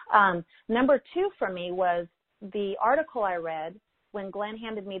people. Number 2 for me was the article I read when Glenn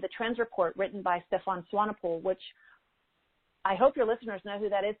handed me the trends report written by Stefan Swanepoel, which I hope your listeners know who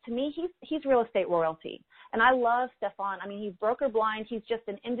that is. To me, he's real estate royalty. And I love Stefan. I mean, he's broker blind. He's just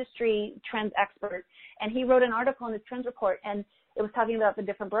an industry trends expert. And he wrote an article in his trends report, and it was talking about the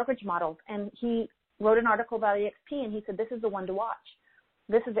different brokerage models. And he wrote an article about eXp, and he said, this is the one to watch.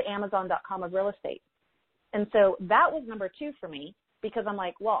 This is the Amazon.com of real estate. And so that was number 2 for me, because I'm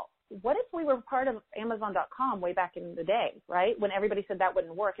like, well, what if we were part of Amazon.com way back in the day, right? When everybody said that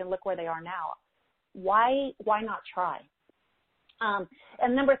wouldn't work, and look where they are now. Why not try?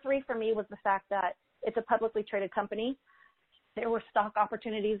 And number 3 for me was the fact that it's a publicly traded company. There were stock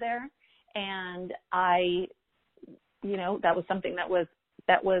opportunities there, and that was something that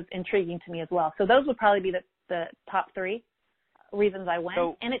was intriguing to me as well. So those would probably be the top 3 reasons I went.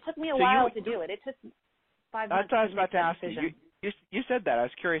 And it took me a while to do it. It took 5 months. That's what I was about to ask you. You said that. I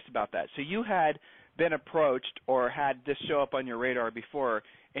was curious about that. So you had been approached or had this show up on your radar before,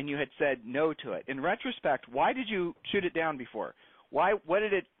 and you had said no to it. In retrospect, why did you shoot it down before? Why? What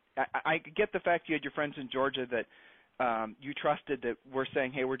did it? I get the fact you had your friends in Georgia that you trusted that were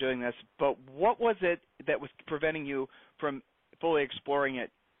saying, hey, we're doing this, but what was it that was preventing you from fully exploring it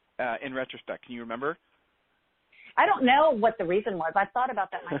in retrospect? Can you remember? I don't know what the reason was. I thought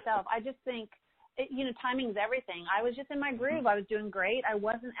about that myself. I just think, timing's everything. I was just in my groove. I was doing great. I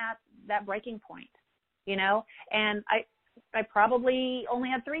wasn't at that breaking point, and I probably only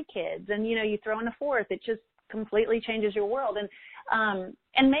had 3 kids, and, you throw in a 4th, it just completely changes your world.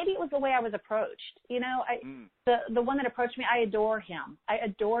 And maybe it was the way I was approached. The one that approached me, I adore him,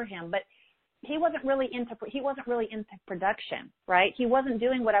 but he wasn't really into production, right? He wasn't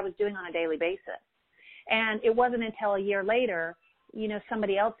doing what I was doing on a daily basis. And it wasn't until a year later,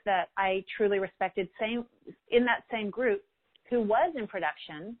 somebody else that I truly respected in that same group who was in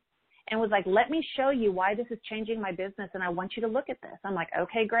production and was like, let me show you why this is changing my business, and I want you to look at this. I'm like,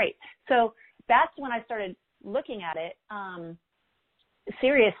 okay, great. So that's when I started looking at it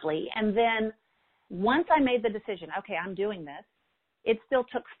seriously. And then once I made the decision, okay, I'm doing this, it still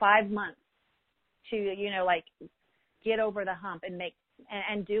took 5 months to, get over the hump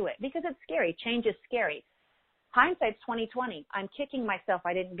and do it, because it's scary. Change is scary. Hindsight's 20/20. I'm kicking myself.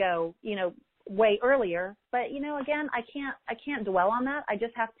 I didn't go, way earlier, but again, I can't dwell on that. I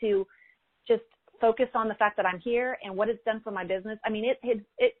just have to just focus on the fact that I'm here and what it's done for my business. I mean,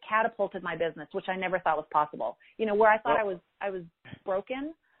 it catapulted my business, which I never thought was possible. Where I thought I was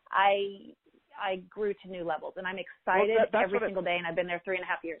broken, I grew to new levels, and I'm excited every single day, and I've been there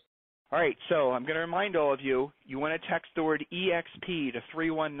 3.5 years. All right, so I'm going to remind all of you, you want to text the word EXP to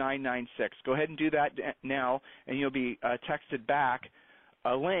 31996. Go ahead and do that now, and you'll be texted back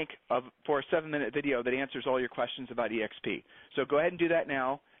a link for a 7-minute video that answers all your questions about EXP. So go ahead and do that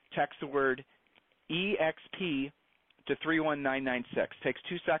now. Text the word EXP to 31996. Takes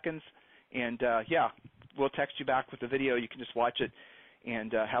 2 seconds, and we'll text you back with the video. You can just watch it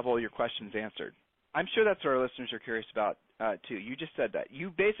and have all your questions answered. I'm sure that's what our listeners are curious about, too. You just said that. You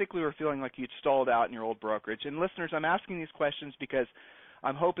basically were feeling like you'd stalled out in your old brokerage. And listeners, I'm asking these questions because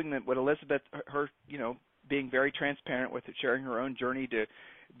I'm hoping that what Elizabeth, being very transparent with it, sharing her own journey to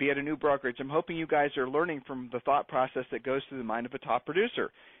be at a new brokerage, I'm hoping you guys are learning from the thought process that goes through the mind of a top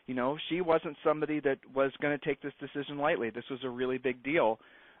producer. She wasn't somebody that was going to take this decision lightly. This was a really big deal.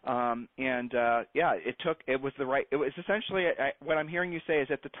 It was essentially what I'm hearing you say is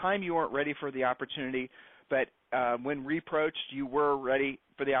at the time you weren't ready for the opportunity, but when reapproached, you were ready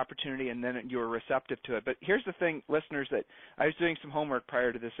for the opportunity, and then you were receptive to it. But here's the thing, listeners, that I was doing some homework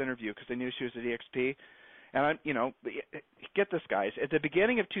prior to this interview because I knew she was at EXP. And, get this, guys. At the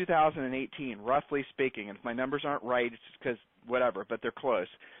beginning of 2018, roughly speaking, and if my numbers aren't right, it's just because whatever, but they're close.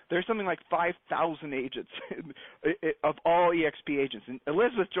 There's something like 5,000 agents of all EXP agents. And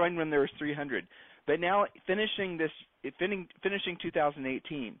Elizabeth joined when there was 300. But now finishing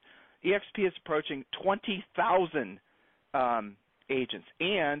 2018, EXP is approaching 20,000 agents.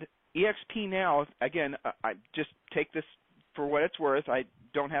 And EXP now, again, I just take this for what it's worth. I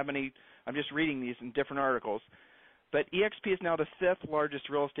don't have any – I'm just reading these in different articles. But EXP is now the 5th largest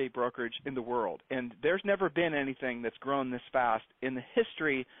real estate brokerage in the world. And there's never been anything that's grown this fast in the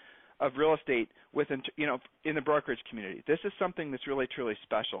history of real estate within, in the brokerage community. This is something that's really, truly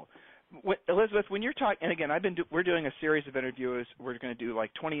special. Elizabeth, when you're talking, and again, we're doing a series of interviews. We're going to do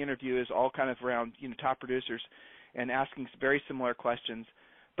like 20 interviews, all kind of around, top producers and asking very similar questions.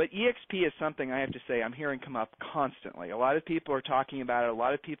 But EXP is something I have to say I'm hearing come up constantly. A lot of people are talking about it. A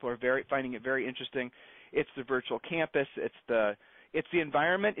lot of people are finding it very interesting. It's the virtual campus. It's the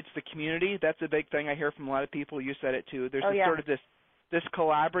environment. It's the community. That's a big thing I hear from a lot of people. You said it too. There's sort of this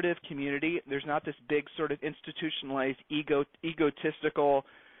collaborative community. There's not this big sort of institutionalized, egotistical,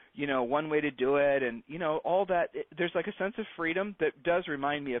 one way to do it, and all that. There's like a sense of freedom that does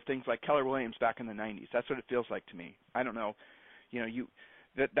remind me of things like Keller Williams back in the 90s. That's what it feels like to me. I don't know.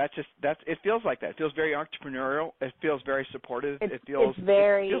 it feels like that. It feels very entrepreneurial. It feels very supportive. It's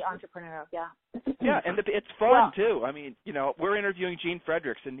very entrepreneurial, yeah. Yeah, and it's fun too. I mean, we're interviewing Gene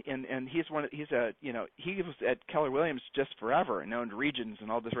Fredericks, and he was at Keller Williams just forever and owned Regions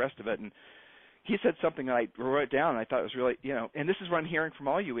and all this rest of it. And he said something that I wrote down, and I thought it was really, and this is what I'm hearing from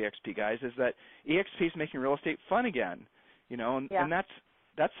all you EXP guys, is that EXP is making real estate fun again, and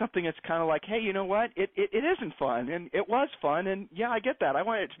that's something that's kind of like, hey, you know what? It isn't fun, and it was fun, and yeah, I get that. I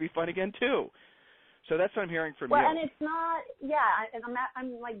want it to be fun again too. So that's what I'm hearing from you. Well, and it's not, and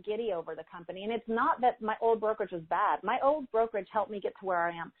I'm like giddy over the company, and it's not that my old brokerage was bad. My old brokerage helped me get to where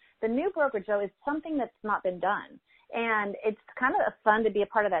I am. The new brokerage, though, is something that's not been done, and it's kind of fun to be a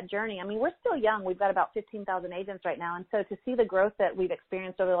part of that journey. I mean, we're still young. We've got about 15,000 agents right now, and so to see the growth that we've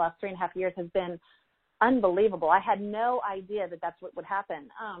experienced over the last 3.5 years has been unbelievable. I had no idea that that's what would happen.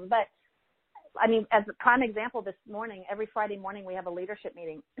 But I mean, as a prime example, this morning, every Friday morning, we have a leadership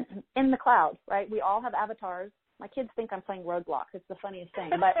meeting in the cloud, right? We all have avatars. My kids think I'm playing Roadblocks. It's the funniest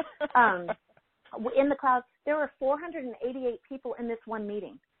thing. But in the cloud, there were 488 people in this one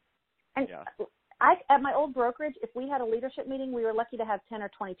meeting. And at my old brokerage, if we had a leadership meeting, we were lucky to have 10 or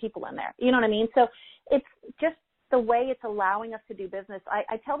 20 people in there. You know what I mean? So it's just the way it's allowing us to do business.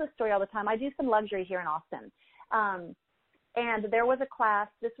 I tell this story all the time. I do some luxury here in Austin. And there was a class,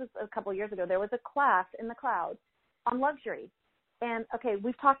 this was a couple of years ago, there was a class in the cloud on luxury. And, okay,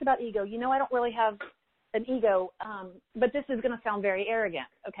 we've talked about ego. I don't really have an ego, but this is going to sound very arrogant,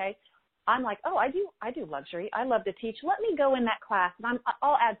 okay? I'm like, oh, I do luxury. I love to teach. Let me go in that class, and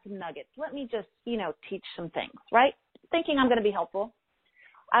I'll add some nuggets. Let me just, teach some things, right? Thinking I'm going to be helpful.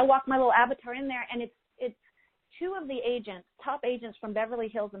 I walk my little avatar in there, and it's two of the agents, top agents from Beverly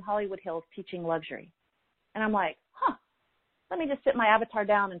Hills and Hollywood Hills teaching luxury. And I'm like, let me just sit my avatar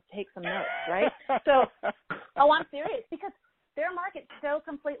down and take some notes, right? So, I'm serious, because their market's so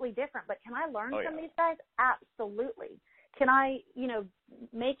completely different. But can I learn from these guys? Absolutely. Can I,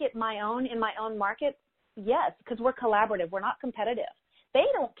 make it my own in my own market? Yes, because we're collaborative. We're not competitive. They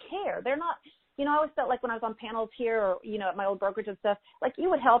don't care. They're not, I always felt like when I was on panels here or, at my old brokerage and stuff, like you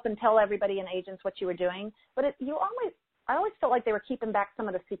would help and tell everybody and agents what you were doing. But I always felt like they were keeping back some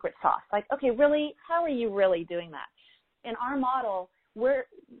of the secret sauce. Like, okay, really, how are you really doing that? In our model,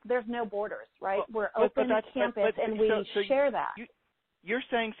 there's no borders, right? We're open campus, and we share that. You're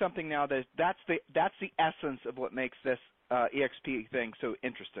saying something now that's the essence of what makes this EXP thing so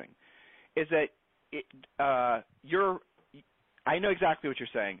interesting, is that I know exactly what you're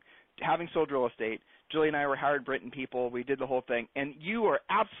saying. Having sold real estate, Julie and I were Howard Brinton people. We did the whole thing, and you are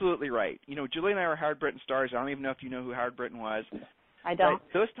absolutely right. Julie and I were Howard Brinton stars. I don't even know if you know who Howard Brinton was. I don't.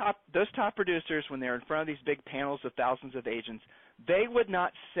 But those top producers, when they're in front of these big panels of thousands of agents, they would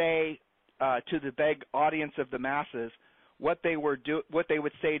not say to the big audience of the masses what they would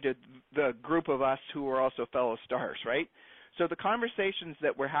say to the group of us who were also fellow stars, right? So the conversations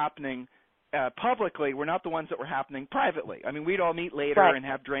that were happening publicly were not the ones that were happening privately. I mean, we'd all meet later and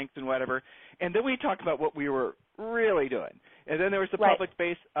have drinks and whatever, and then we'd talk about what we were really doing. And then there was the public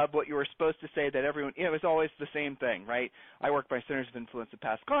space of what you were supposed to say that everyone, it was always the same thing, right? I work by centers of influence of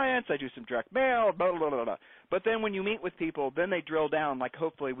past clients. I do some direct mail, blah, blah, blah, blah. But then when you meet with people, then they drill down, like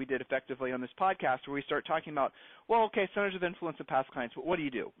hopefully we did effectively on this podcast, where we start talking about, well, okay, centers of influence of past clients, but what do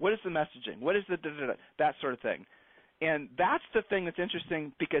you do? What is the messaging? What is the da-da-da? That sort of thing. And that's the thing that's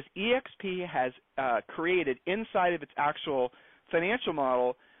interesting, because EXP has created inside of its actual financial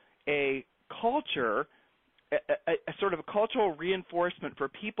model a culture, a sort of a cultural reinforcement for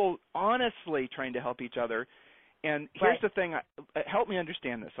people honestly trying to help each other. And here's the thing, help me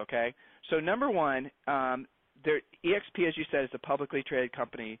understand this, okay? So number one, EXP, as you said, is a publicly traded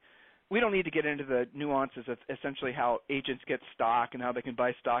company. We don't need to get into the nuances of essentially how agents get stock and how they can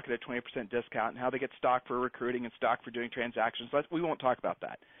buy stock at a 20% discount and how they get stock for recruiting and stock for doing transactions. We won't talk about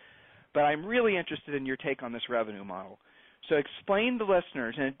that. But I'm really interested in your take on this revenue model. So explain to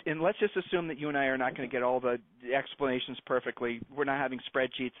listeners, and let's just assume that you and I are not going to get all the explanations perfectly. We're not having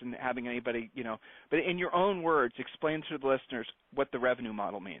spreadsheets and having anybody, but in your own words, explain to the listeners what the revenue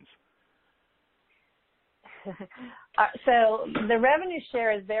model means. So the revenue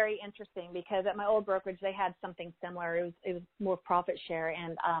share is very interesting, because at my old brokerage, they had something similar. It was more profit share,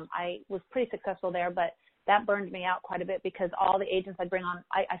 and I was pretty successful there, but that burned me out quite a bit, because all the agents I'd bring on,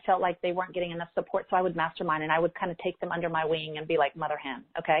 I felt like they weren't getting enough support, so I would mastermind, and I would kind of take them under my wing and be like mother hen,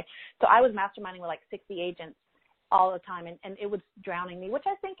 okay? So I was masterminding with like 60 agents all the time, and it was drowning me, which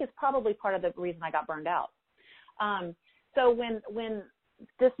I think is probably part of the reason I got burned out. So when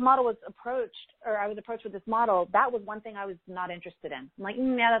this model was approached, or I was approached with this model, that was one thing I was not interested in. I'm like,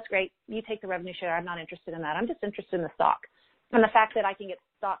 yeah, that's great. You take the revenue share. I'm not interested in that. I'm just interested in the stock. and the fact that I can get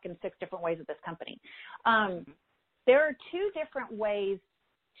stock in 6 different ways at this company. There are 2 different ways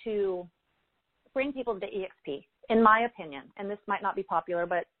to bring people to EXP, in my opinion, and this might not be popular,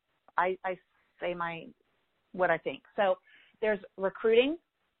 but I say what I think. So there's recruiting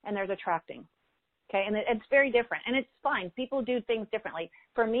and there's attracting, okay? And it's very different, and it's fine. People do things differently.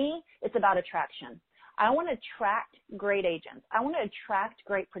 For me, it's about attraction. I want to attract great agents. I want to attract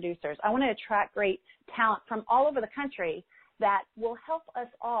great producers. I want to attract great talent from all over the country that will help us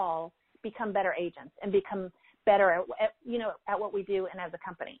all become better agents and become better at what we do and as a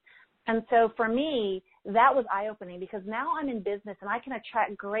company. And so for me, that was eye-opening because now I'm in business and I can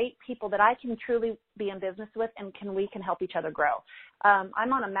attract great people that I can truly be in business with and we can help each other grow.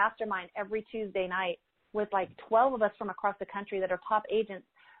 I'm on a mastermind every Tuesday night with like 12 of us from across the country that are top agents,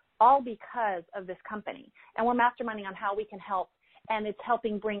 all because of this company. And we're masterminding on how we can help, and it's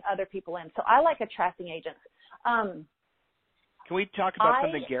helping bring other people in. So I like attracting agents. Can we talk about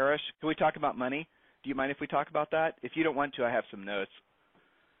something garish? Can we talk about money? Do you mind if we talk about that? If you don't want to, I have some notes.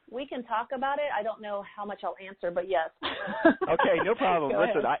 We can talk about it. I don't know how much I'll answer, but yes. Okay, no problem.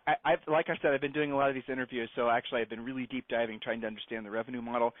 Listen, I like I said, I've been doing a lot of these interviews, so actually I've been really deep diving, trying to understand the revenue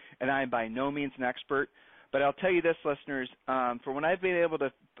model, and I am by no means an expert. But I'll tell you this, listeners, for what I've been able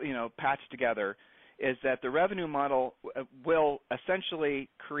to, patch together, is that the revenue model will essentially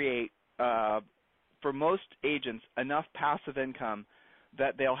create, for most agents, enough passive income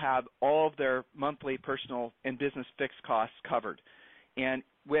that they'll have all of their monthly personal and business fixed costs covered. And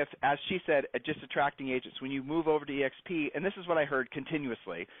with, as she said, just attracting agents, when you move over to EXP, and this is what I heard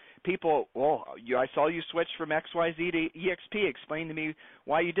continuously, people, I saw you switch from XYZ to EXP. Explain to me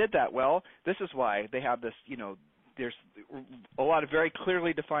why you did that. Well, this is why. They have this, there's a lot of very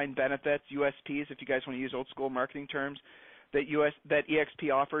clearly defined benefits, USPs, if you guys want to use old school marketing terms, that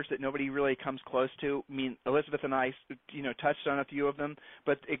EXP offers that nobody really comes close to. I mean, Elizabeth and I, touched on a few of them,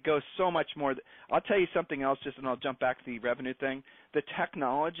 but it goes so much more. I'll tell you something else, and I'll jump back to the revenue thing. The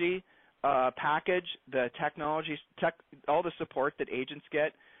technology package, all the support that agents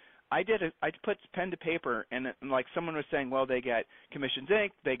get. I put pen to paper, and like someone was saying, well, they get Commissions Inc.,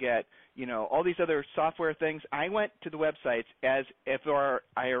 they get, all these other software things. I went to the websites as if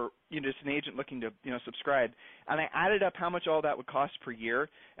just an agent looking to, subscribe, and I added up how much all that would cost per year,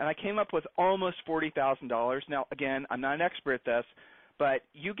 and I came up with almost $40,000. Now, again, I'm not an expert at this, but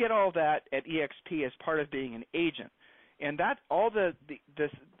you get all that at EXP as part of being an agent, and that all the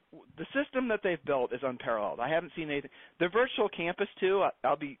system that they've built is unparalleled. I haven't seen anything. The virtual campus too.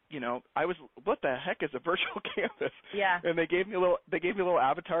 I was, what the heck is a virtual campus? Yeah. And they gave me a little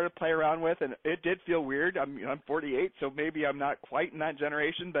avatar to play around with, and it did feel weird. I'm 48, so maybe I'm not quite in that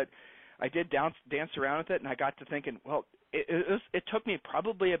generation, but I did dance around with it, and I got to thinking, well, it took me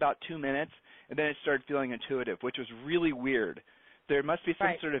probably about 2 minutes, and then it started feeling intuitive, which was really weird. There must be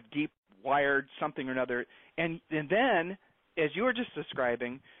some sort of deep wired something or another, and then, as you were just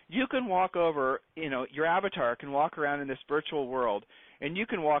describing, you can walk over, your avatar can walk around in this virtual world, and you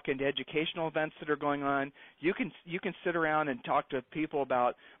can walk into educational events that are going on. You can sit around and talk to people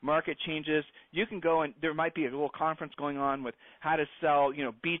about market changes. You can go and there might be a little conference going on with how to sell,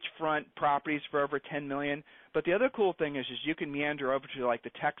 beachfront properties for over $10 million. But the other cool thing is you can meander over to like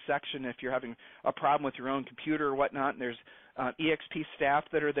the tech section if you're having a problem with your own computer or whatnot, and there's EXP staff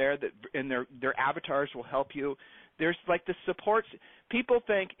that are there and their avatars will help you. There's like the supports. People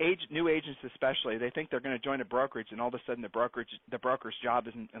think, new agents especially, they think they're going to join a brokerage, and all of a sudden the broker's job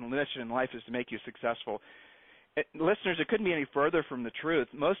and mission in life is to make you successful. Listeners, it couldn't be any further from the truth.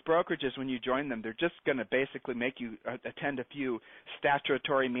 Most brokerages, when you join them, they're just going to basically make you attend a few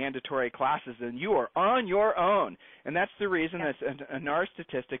statutory, mandatory classes, and you are on your own. And that's the reason, in our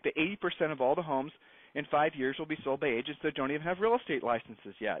statistic, that 80% of all the homes in 5 years will be sold by agents that don't even have real estate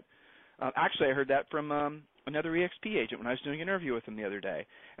licenses yet. Actually, I heard that from another EXP agent when I was doing an interview with him the other day.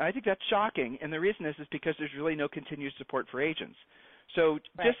 And I think that's shocking, and the reason is because there's really no continued support for agents. So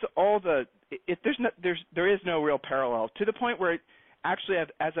just there is no real parallel, to the point where actually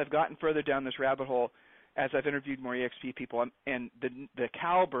as I've gotten further down this rabbit hole, as I've interviewed more EXP people and the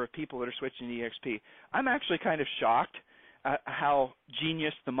caliber of people that are switching to EXP, I'm actually kind of shocked at how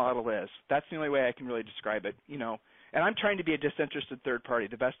genius the model is. That's the only way I can really describe it, And I'm trying to be a disinterested third party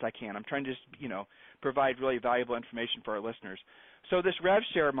the best I can. I'm trying to just, provide really valuable information for our listeners. So this rev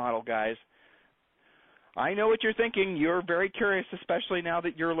share model, guys, I know what you're thinking. You're very curious, especially now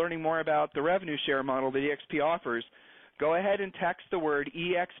that you're learning more about the revenue share model that EXP offers. Go ahead and text the word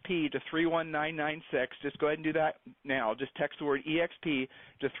EXP to 31996. Just go ahead and do that now. Just text the word EXP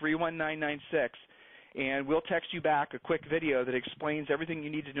to 31996. and we'll text you back a quick video that explains everything you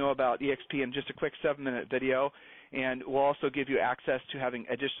need to know about EXP in just a quick 7-minute video, and we'll also give you access to having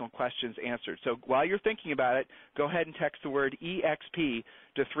additional questions answered. So while you're thinking about it, go ahead and text the word EXP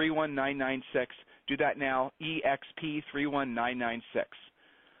to 31996. Do that now, EXP 31996.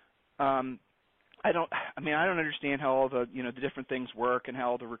 I don't understand how all the the different things work and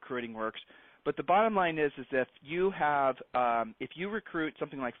how all the recruiting works. But the bottom line is if you have, if you recruit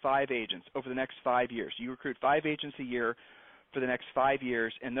something like 5 agents over the next 5 years, you recruit 5 agents a year for the next 5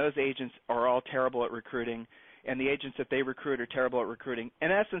 years, and those agents are all terrible at recruiting, and the agents that they recruit are terrible at recruiting.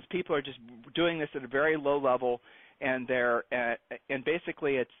 In essence, people are just doing this at a very low level, and and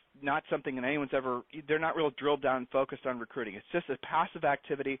basically it's not something that anyone's they're not real drilled down and focused on recruiting. It's just a passive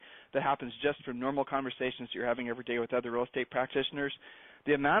activity that happens just from normal conversations you're having every day with other real estate practitioners.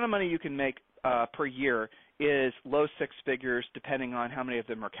 The amount of money you can make per year is low 6 figures, depending on how many of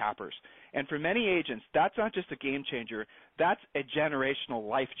them are cappers. And for many agents, that's not just a game changer, that's a generational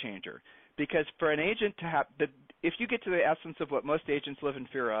life changer. Because for an agent to have, if you get to the essence of what most agents live in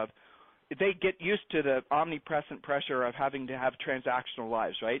fear of, they get used to the omnipresent pressure of having to have transactional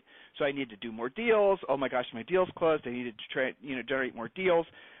lives, right? So I need to do more deals. Oh my gosh, my deal's closed. I need to generate more deals.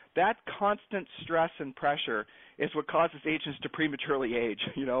 That constant stress and pressure is what causes agents to prematurely age.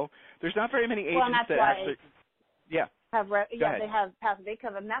 There's not very many agents that actually. Yeah. They have passive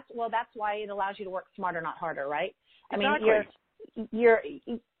income, and that's why it allows you to work smarter, not harder, right? Exactly. I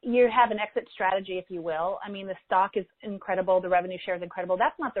mean, you have an exit strategy, if you will. I mean, the stock is incredible, the revenue share is incredible.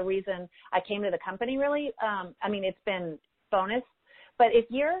 That's not the reason I came to the company, really. I mean, it's been bonus. But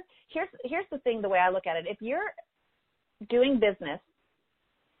here's the thing, the way I look at it. If you're doing business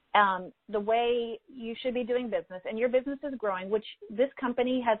the way you should be doing business, and your business is growing, which this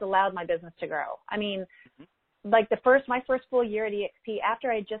company has allowed my business to grow. I mean, like my first full year at EXP,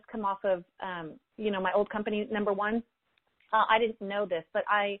 after I had just come off of, my old company, Number One, I didn't know this, but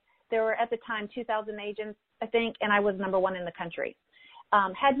there were at the time 2,000 agents, I think, and I was number 1 in the country.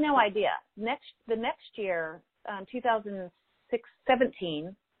 Had no idea. The next year,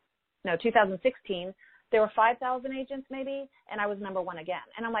 2016, there were 5,000 agents maybe, and I was number 1 again.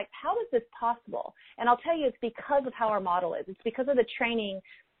 And I'm like, how is this possible? And I'll tell you, it's because of how our model is. It's because of the training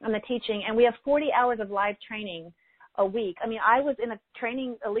and the teaching, and we have 40 hours of live training a week. I mean, I was in a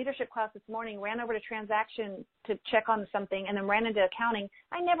leadership class this morning, ran over to transaction to check on something, and then ran into accounting.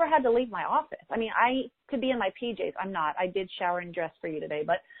 I never had to leave my office. I mean, I could be in my PJs. I'm not. I did shower and dress for you today,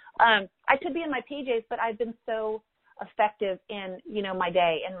 but I could be in my PJs, but I've been so effective in, my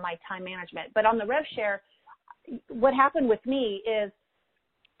day and my time management. But on the rev share, what happened with me is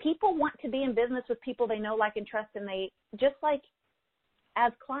people want to be in business with people they know, like, and trust, and they just like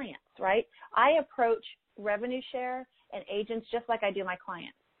as clients, right? I approach revenue share and agents just like I do my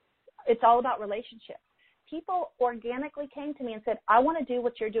clients. It's all about relationships. People organically came to me and said, I want to do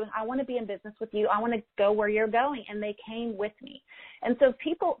what you're doing. I want to be in business with you. I want to go where you're going. And they came with me. And so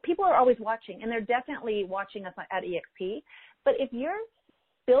people are always watching, and they're definitely watching us at EXP. But if you're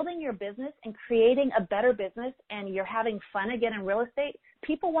building your business and creating a better business and you're having fun again in real estate,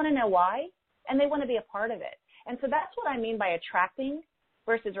 people want to know why, and they want to be a part of it. And so that's what I mean by attracting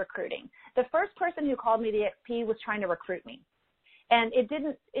versus recruiting. The first person who called me to EXP was trying to recruit me. And it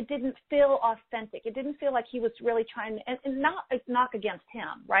didn't feel authentic. It didn't feel like he was really trying to, and not a knock against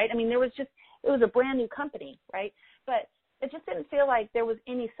him, right? I mean, it was a brand new company, right? But it just didn't feel like there was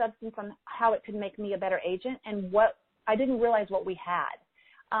any substance on how it could make me a better agent, and I didn't realize what we had.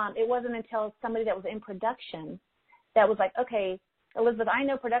 It wasn't until somebody that was in production that was like, okay, Elizabeth, I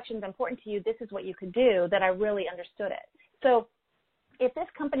know production is important to you. This is what you could do, that I really understood it. So if this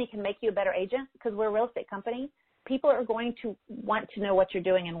company can make you a better agent, because we're a real estate company, people are going to want to know what you're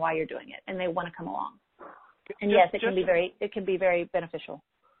doing and why you're doing it, and they want to come along. And yes, it can be very beneficial.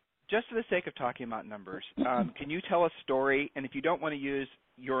 Just for the sake of talking about numbers, can you tell a story? And if you don't want to use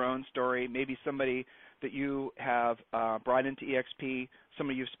your own story, maybe somebody that you have brought into EXP,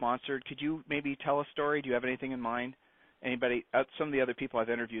 somebody you've sponsored, could you maybe tell a story? Do you have anything in mind? Anybody? Some of the other people I've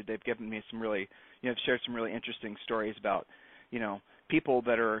interviewed, they've given me some really, shared some really interesting stories about, people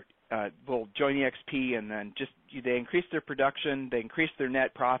that will join EXP and then they increase their production, they increase their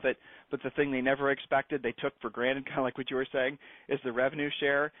net profit, but the thing they never expected, they took for granted, kind of like what you were saying, is the revenue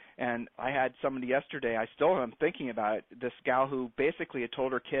share. And I had somebody yesterday, I still am thinking about it, this gal who basically had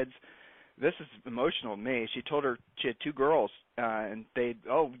told her kids, this is emotional to me, she told her she had 2 girls, and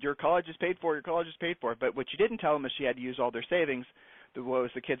your college is paid for, your college is paid for. But what she didn't tell them is she had to use all their savings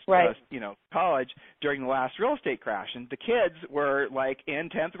the kids' Right. college during the last real estate crash, and the kids were like in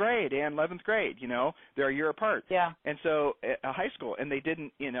 10th grade and 11th grade. They're a year apart. Yeah. And so high school, and they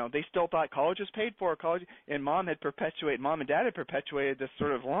didn't. They still thought college was paid for. College, and mom and dad had perpetuated this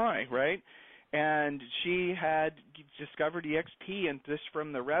sort of lie, right? And she had discovered EXP, and this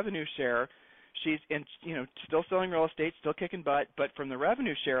from the revenue share. She's still selling real estate, still kicking butt, but from the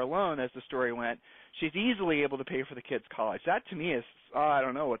revenue share alone, as the story went, she's easily able to pay for the kids' college. That to me is, I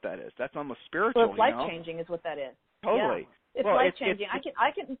don't know what that is. That's almost spiritual. Well, it's life-changing is what that is. Totally. Yeah. It's life-changing.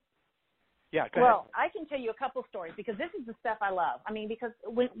 I can. Yeah, go well, ahead. I can tell you a couple stories because this is the stuff I love. I mean, because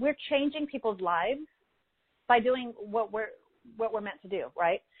when we're changing people's lives by doing what we're meant to do,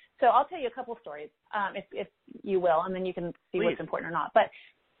 right? So I'll tell you a couple stories, if you will, and then you can see Please. what's important or not. But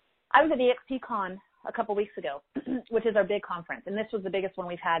I was at EXPCon a couple weeks ago, which is our big conference, and this was the biggest one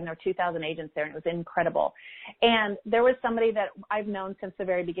we've had, and there were 2,000 agents there, and it was incredible. And there was somebody that I've known since the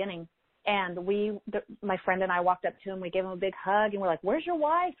very beginning, and my friend and I walked up to him, we gave him a big hug, and we're like, "Where's your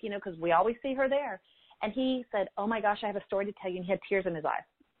wife?" Because we always see her there. And he said, "Oh my gosh, I have a story to tell you," and he had tears in his eyes.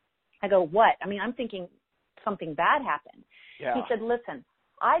 I go, "What?" I mean, I'm thinking something bad happened. Yeah. He said, "Listen,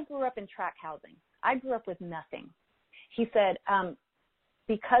 I grew up in tract housing. I grew up with nothing." He said,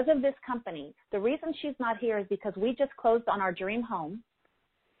 because of this company, the reason she's not here is because we just closed on our dream home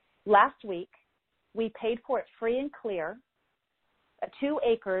last week. We paid for it free and clear, 2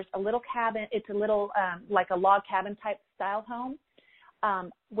 acres, a little cabin. It's a little like a log cabin type style home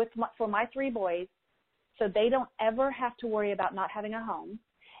for my 3 boys, so they don't ever have to worry about not having a home.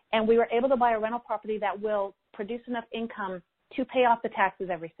 And we were able to buy a rental property that will produce enough income to pay off the taxes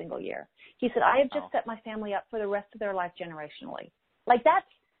every single year. He said, "I have just set my family up for the rest of their life generationally." Like, that's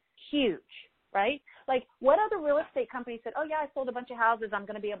huge, right? Like, what other real estate company said, "Oh, yeah, I sold a bunch of houses. I'm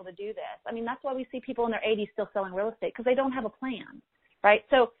going to be able to do this." I mean, that's why we see people in their 80s still selling real estate, because they don't have a plan, right?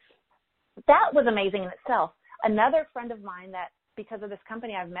 So that was amazing in itself. Another friend of mine that, because of this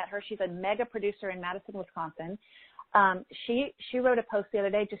company, I've met her. She's a mega producer in Madison, Wisconsin. She wrote a post the other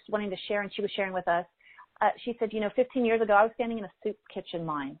day just wanting to share, and she was sharing with us. She said, 15 years ago, I was standing in a soup kitchen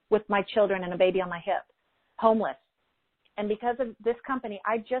line with my children and a baby on my hip, homeless. And because of this company,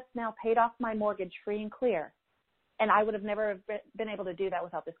 I just now paid off my mortgage free and clear. And I would have never been able to do that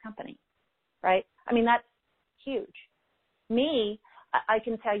without this company, right? I mean, that's huge. Me, I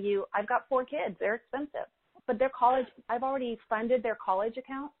can tell you, I've got 4 kids. They're expensive. But their college, I've already funded their college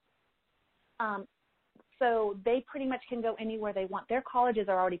account. So they pretty much can go anywhere they want. Their colleges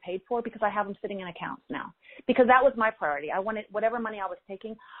are already paid for because I have them sitting in accounts now. Because that was my priority. I wanted whatever money I was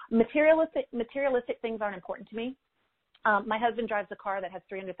taking. Materialistic things aren't important to me. My husband drives a car that has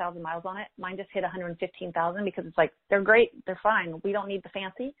 300,000 miles on it. Mine just hit 115,000 because it's like, they're great, they're fine. We don't need the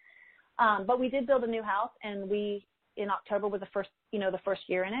fancy. But we did build a new house, and in October was the first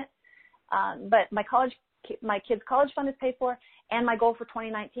year in it. But my kids' college fund is paid for, and my goal for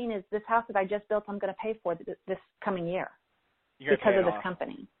 2019 is this house that I just built, I'm going to pay for this coming year because of this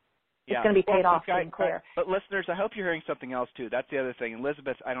company. Yeah. It's going to be paid off and clear. But listeners, I hope you're hearing something else too. That's the other thing.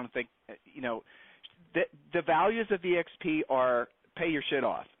 Elizabeth, I don't think, the values of EXP are pay your shit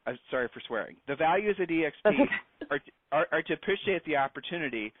off. I'm sorry for swearing. The values of EXP are to appreciate the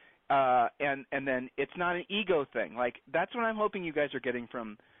opportunity, and then it's not an ego thing. Like, that's what I'm hoping you guys are getting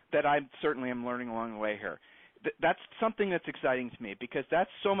from that. I certainly am learning along the way here. That's something that's exciting to me, because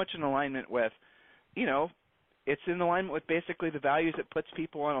that's so much in alignment with, it's in alignment with basically the values that puts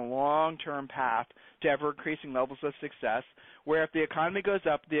people on a long-term path to ever-increasing levels of success, where if the economy goes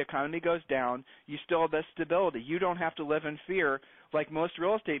up, the economy goes down, you still have that stability. You don't have to live in fear like most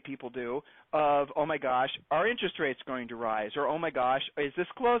real estate people do of, oh, my gosh, our interest rate's going to rise, or, oh, my gosh, is this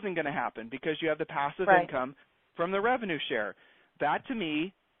closing going to happen, because you have the passive income from the revenue share. That, to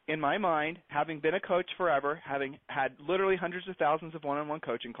me, in my mind, having been a coach forever, having had literally hundreds of thousands of one-on-one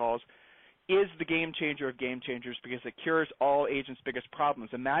coaching calls, is the game changer of game changers, because it cures all agents' biggest problems.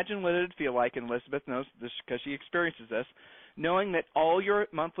 Imagine what it would feel like, and Elizabeth knows this because she experiences this, knowing that all your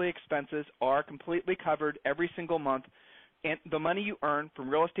monthly expenses are completely covered every single month, and the money you earn from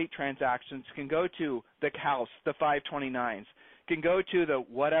real estate transactions can go to the house, the 529s, can go to the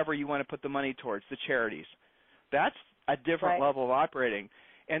whatever you want to put the money towards, the charities. That's a different level of operating.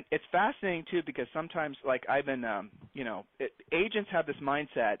 And it's fascinating, too, because sometimes, like I've been, agents have this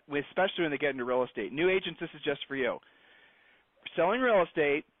mindset, especially when they get into real estate. New agents, this is just for you. Selling real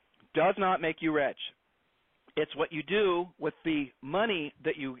estate does not make you rich. It's what you do with the money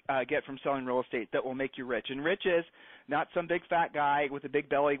that you get from selling real estate that will make you rich. And rich is not some big fat guy with a big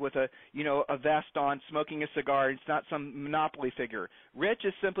belly with a vest on smoking a cigar. It's not some monopoly figure. Rich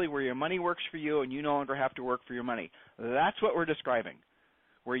is simply where your money works for you and you no longer have to work for your money. That's what we're describing.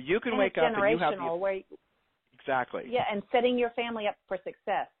 Where you can wake up and you have exactly. Yeah, and setting your family up for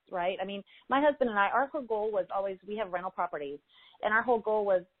success, right? I mean, my husband and I, our whole goal was always, we have rental properties, and our whole goal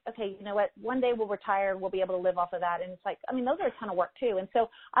was, okay, you know what, one day we'll retire and we'll be able to live off of that. And it's like, I mean, those are a ton of work too. And so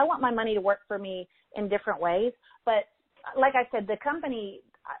I want my money to work for me in different ways. But like I said, the company,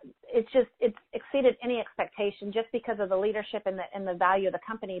 it's exceeded any expectation just because of the leadership and the value of the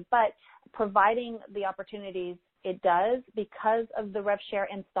company. But providing the opportunities it does because of the rev share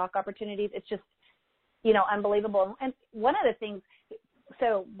and stock opportunities, it's just, unbelievable. And one of the things,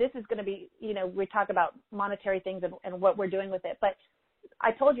 so this is going to be, we talk about monetary things and what we're doing with it, but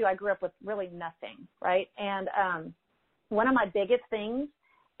I told you I grew up with really nothing, right? And one of my biggest things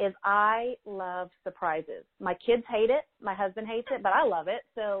is I love surprises. My kids hate it. My husband hates it, but I love it.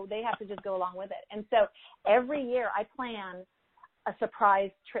 So they have to just go along with it. And so every year I plan a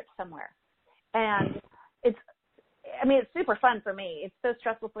surprise trip somewhere. And it's super fun for me. It's so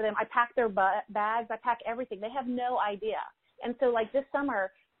stressful for them. I pack their bags. I pack everything. They have no idea. And so, like, this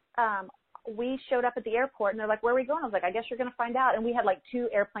summer, we showed up at the airport, and they're like, where are we going? I was like, I guess you're going to find out. And we had, like, 2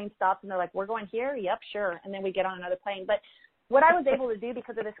 airplane stops, and they're like, we're going here? Yep, sure. And then we get on another plane. But what I was able to do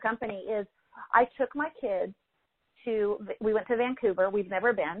because of this company is I took my kids we went to Vancouver. We've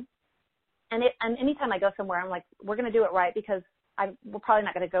never been. And anytime I go somewhere, I'm like, we're going to do it right because we're probably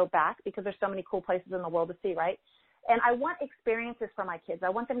not going to go back because there's so many cool places in the world to see, right? And I want experiences for my kids. I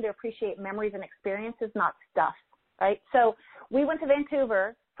want them to appreciate memories and experiences, not stuff, right? So we went to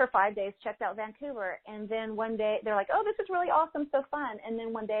Vancouver for 5 days, checked out Vancouver, and then one day they're like, oh, this is really awesome, so fun. And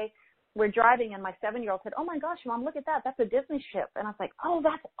then one day we're driving, and my 7-year-old said, oh, my gosh, Mom, look at that. That's a Disney ship. And I was like, oh,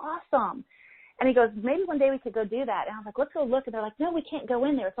 that's awesome. And he goes, maybe one day we could go do that. And I was like, let's go look. And they're like, no, we can't go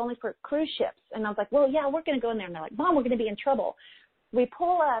in there. It's only for cruise ships. And I was like, well, yeah, we're going to go in there. And they're like, Mom, we're going to be in trouble. We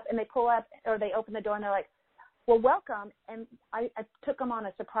pull up, and they open the door, and they're like, well, welcome. And I took them on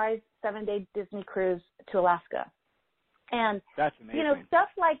a surprise 7-day Disney cruise to Alaska. And, that's amazing. Stuff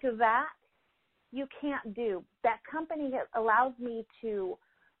like that you can't do. That company allows me to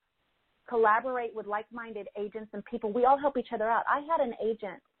collaborate with like-minded agents and people. We all help each other out. I had an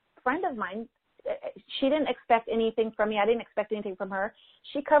agent, friend of mine. She didn't expect anything from me. I didn't expect anything from her.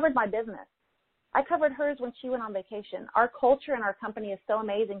 She covered my business. I covered hers when she went on vacation. Our culture and our company is so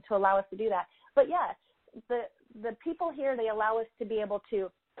amazing to allow us to do that. But, yeah, the people here, they allow us to be able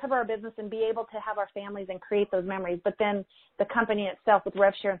to cover our business and be able to have our families and create those memories. But then the company itself with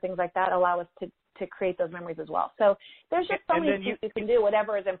RevShare and things like that allow us to create those memories as well. So there's just so many things you can do,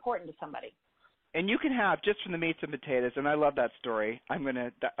 whatever is important to somebody. And you can have just from the meats and potatoes, and I love that story.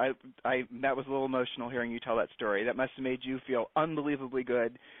 That was a little emotional hearing you tell that story. That must have made you feel unbelievably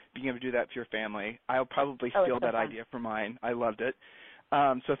good being able to do that for your family. I'll probably steal that idea for mine. I loved it.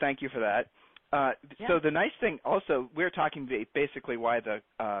 So thank you for that. So the nice thing also, we're talking basically why the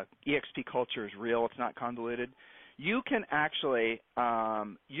EXP culture is real. It's not convoluted. You can actually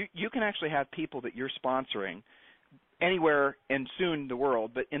you can actually have people that you're sponsoring anywhere and soon the world,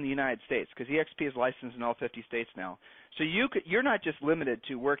 but in the United States, because EXP is licensed in all 50 states now. So you're not just limited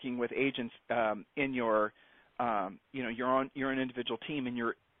to working with agents in your your own individual team in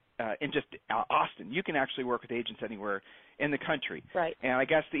just Austin. You can actually work with agents anywhere in the country. Right. And I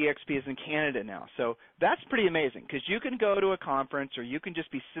guess the EXP is in Canada now. So that's pretty amazing because you can go to a conference or you can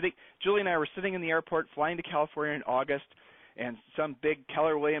just be sitting. Julie and I were sitting in the airport flying to California in August, and some big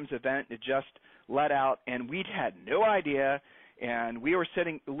Keller Williams event had just let out, and we'd had no idea. And we were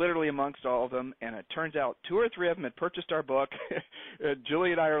sitting literally amongst all of them, and it turns out 2 or 3 of them had purchased our book.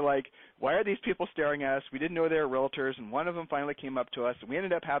 Julie and I are like, why are these people staring at us? We didn't know they were realtors, and one of them finally came up to us, and we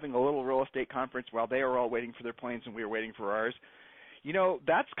ended up having a little real estate conference while they were all waiting for their planes and we were waiting for ours.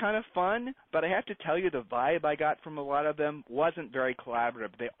 That's kind of fun, but I have to tell you the vibe I got from a lot of them wasn't very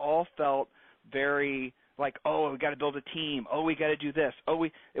collaborative. They all felt very like, oh, we got to build a team. Oh, we got to do this. There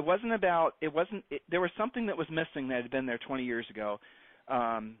was something that was missing that had been there 20 years ago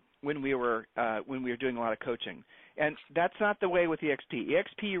when we were doing a lot of coaching. And that's not the way with EXP.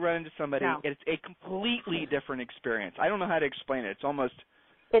 EXP, you run into somebody, It's a completely different experience. I don't know how to explain it. It's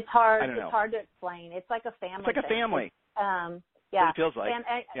hard. It's hard to explain. It's like a family. It's like a family. Yeah. What it feels like. And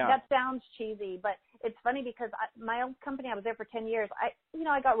that sounds cheesy, but it's funny because my own company, I was there for 10 years.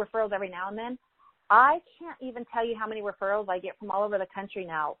 I got referrals every now and then. I can't even tell you how many referrals I get from all over the country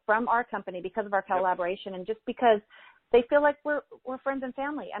now from our company because of our collaboration and just because they feel like we're friends and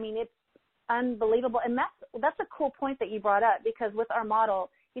family. I mean, unbelievable. And that's a cool point that you brought up, because with our model,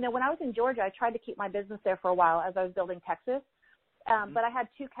 you know, when I was in Georgia, I tried to keep my business there for a while as I was building Texas, but I had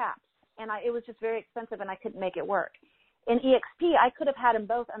 2 caps, and it was just very expensive, and I couldn't make it work. In EXP, I could have had them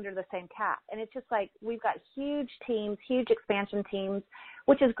both under the same cap, and it's just like we've got huge teams, huge expansion teams,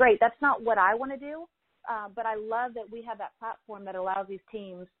 which is great. That's not what I want to do, but I love that we have that platform that allows these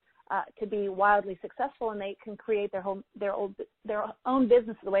teams to be wildly successful, and they can create their own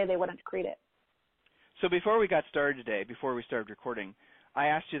business the way they want to create it. So before we got started today, before we started recording, I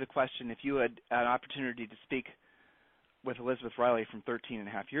asked you the question if you had an opportunity to speak with Elizabeth Riley from 13 and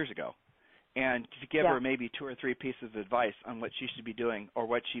a half years ago, and to give her maybe 2 or 3 pieces of advice on what she should be doing, or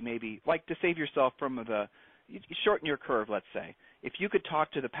what she maybe, like, to save yourself from shorten your curve, let's say. If you could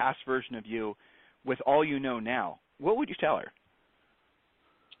talk to the past version of you with all you know now, what would you tell her?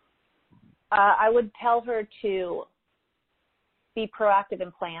 I would tell her to be proactive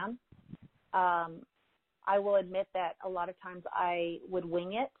and plan. I will admit that a lot of times I would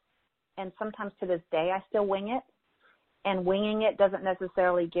wing it, and sometimes to this day I still wing it, and winging it doesn't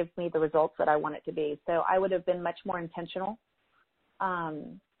necessarily give me the results that I want it to be. So I would have been much more intentional.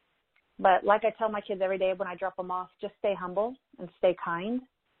 But like I tell my kids every day when I drop them off, just stay humble and stay kind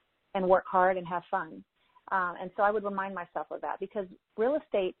and work hard and have fun. And so I would remind myself of that, because real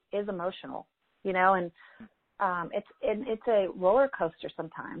estate is emotional, you know, and it's a roller coaster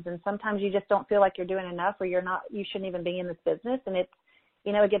sometimes. And sometimes you just don't feel like you're doing enough, or you shouldn't even be in this business. And it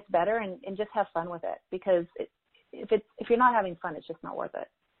gets better, and just have fun with it, because if you're not having fun, it's just not worth it.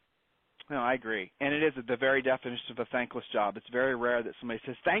 No, I agree. And it is the very definition of a thankless job. It's very rare that somebody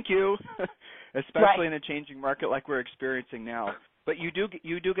says thank you, especially in a changing market like we're experiencing now. But you do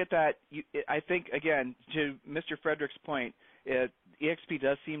get that. I think, again, to Mr. Frederick's point, EXP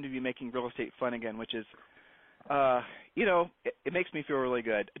does seem to be making real estate fun again, which is, it makes me feel really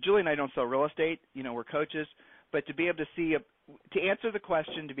good. Julie and I don't sell real estate. We're coaches. But to be able to to answer the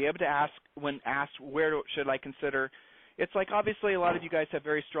question, to be able to ask when asked where should I consider, it's like obviously a lot of you guys have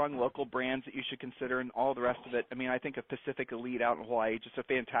very strong local brands that you should consider and all the rest of it. I mean, I think of Pacific Elite out in Hawaii, just a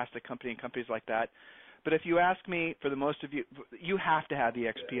fantastic company and companies like that. But if you ask me, for the most of you, you have to have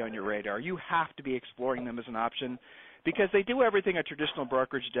EXP on your radar. You have to be exploring them as an option, because they do everything a traditional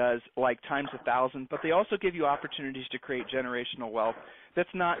brokerage does, like times 1,000, but they also give you opportunities to create generational wealth. That's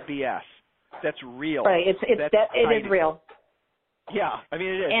not BS. That's real. Right. It is real. Yeah. I mean,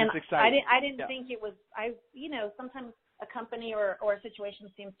 it is. And it's exciting. I didn't think it was, sometimes a company or a situation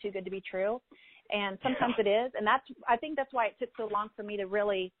seems too good to be true. And sometimes it is. And I think that's why it took so long for me to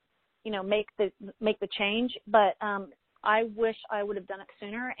really, make the change. But I wish I would have done it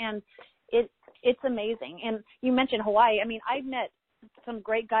sooner. And it's amazing. And you mentioned Hawaii. I mean, I've met some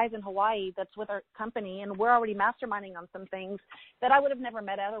great guys in Hawaii that's with our company, and we're already masterminding on some things that I would have never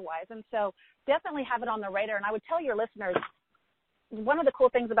met otherwise. And so definitely have it on the radar. And I would tell your listeners, one of the cool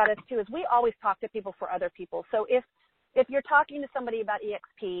things about us too is we always talk to people for other people. So if you're talking to somebody about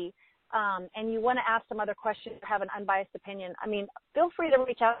EXP and you want to ask some other questions or have an unbiased opinion, I mean, feel free to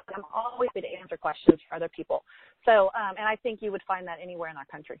reach out. I'm always happy to answer questions for other people. So, and I think you would find that anywhere in our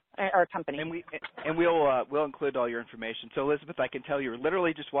country or company. And we'll include all your information. So, Elizabeth, I can tell you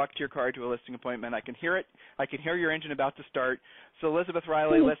literally just walked to your car to a listing appointment. I can hear it. I can hear your engine about to start. So, Elizabeth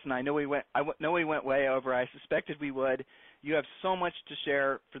Riley, listen, I know we went way over. I suspected we would. You have so much to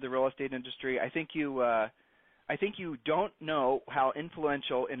share for the real estate industry. I think you don't know how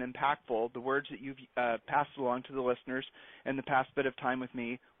influential and impactful the words that you've passed along to the listeners in the past bit of time with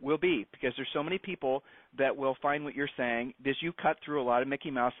me will be, because there's so many people that will find what you're saying. You cut through a lot of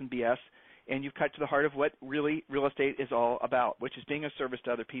Mickey Mouse and BS, and you've cut to the heart of what really real estate is all about, which is being of service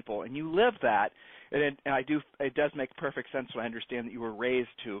to other people. And you live that, and it does make perfect sense when I understand that you were raised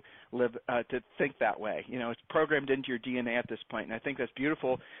to live, to think that way. It's programmed into your DNA at this point, and I think that's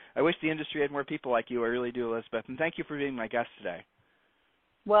beautiful. I wish the industry had more people like you. I really do, Elizabeth. And thank you for being my guest today.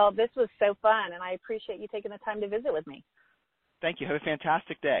 Well, this was so fun, and I appreciate you taking the time to visit with me. Thank you. Have a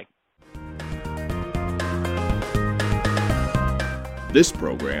fantastic day. This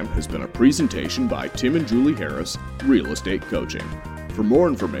program has been a presentation by Tim and Julie Harris, Real Estate Coaching. For more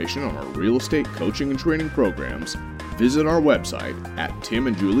information on our real estate coaching and training programs, visit our website at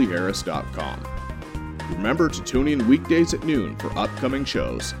timandjulieharris.com. Remember to tune in weekdays at noon for upcoming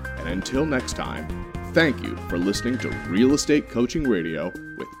shows, and until next time, thank you for listening to Real Estate Coaching Radio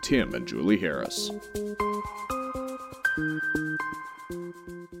with Tim and Julie Harris.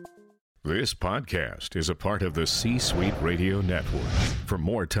 This podcast is a part of the C-Suite Radio Network. For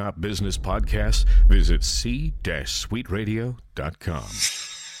more top business podcasts, visit c-suiteradio.com.